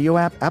iHeartRadio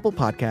app, Apple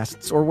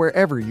Podcasts, or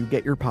wherever you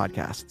get your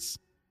podcasts.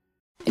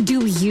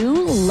 Do you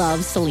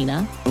love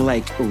Selena?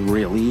 Like,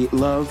 really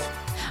love?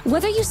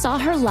 Whether you saw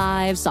her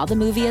live, saw the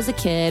movie as a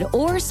kid,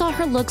 or saw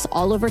her looks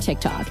all over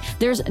TikTok,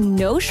 there's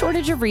no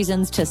shortage of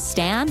reasons to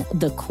stan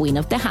the Queen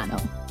of Tejano.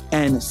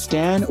 And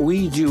Stan,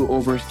 we do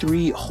over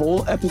 3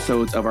 whole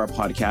episodes of our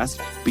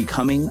podcast,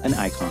 Becoming an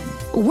Icon.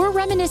 We're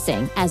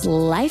reminiscing as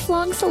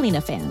lifelong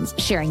Selena fans,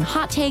 sharing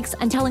hot takes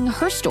and telling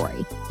her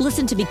story.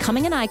 Listen to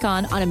Becoming an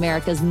Icon on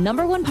America's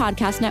 #1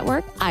 podcast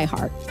network,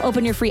 iHeart.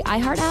 Open your free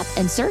iHeart app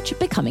and search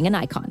Becoming an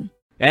Icon.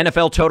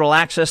 NFL Total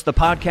Access, the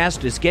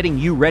podcast, is getting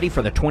you ready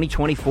for the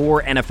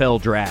 2024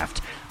 NFL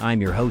Draft. I'm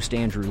your host,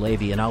 Andrew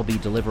Levy, and I'll be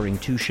delivering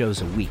 2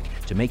 shows a week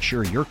to make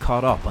sure you're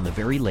caught up on the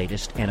very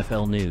latest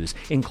NFL news,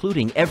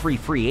 including every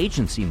free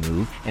agency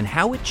move and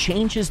how it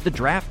changes the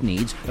draft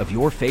needs of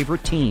your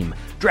favorite team.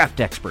 Draft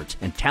experts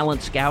and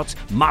talent scouts,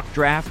 mock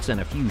drafts,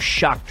 and a few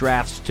shock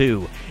drafts,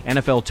 too.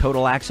 NFL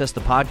Total Access,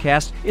 the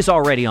podcast, is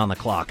already on the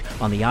clock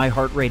on the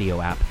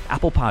iHeartRadio app,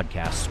 Apple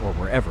Podcasts, or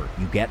wherever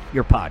you get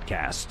your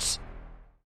podcasts.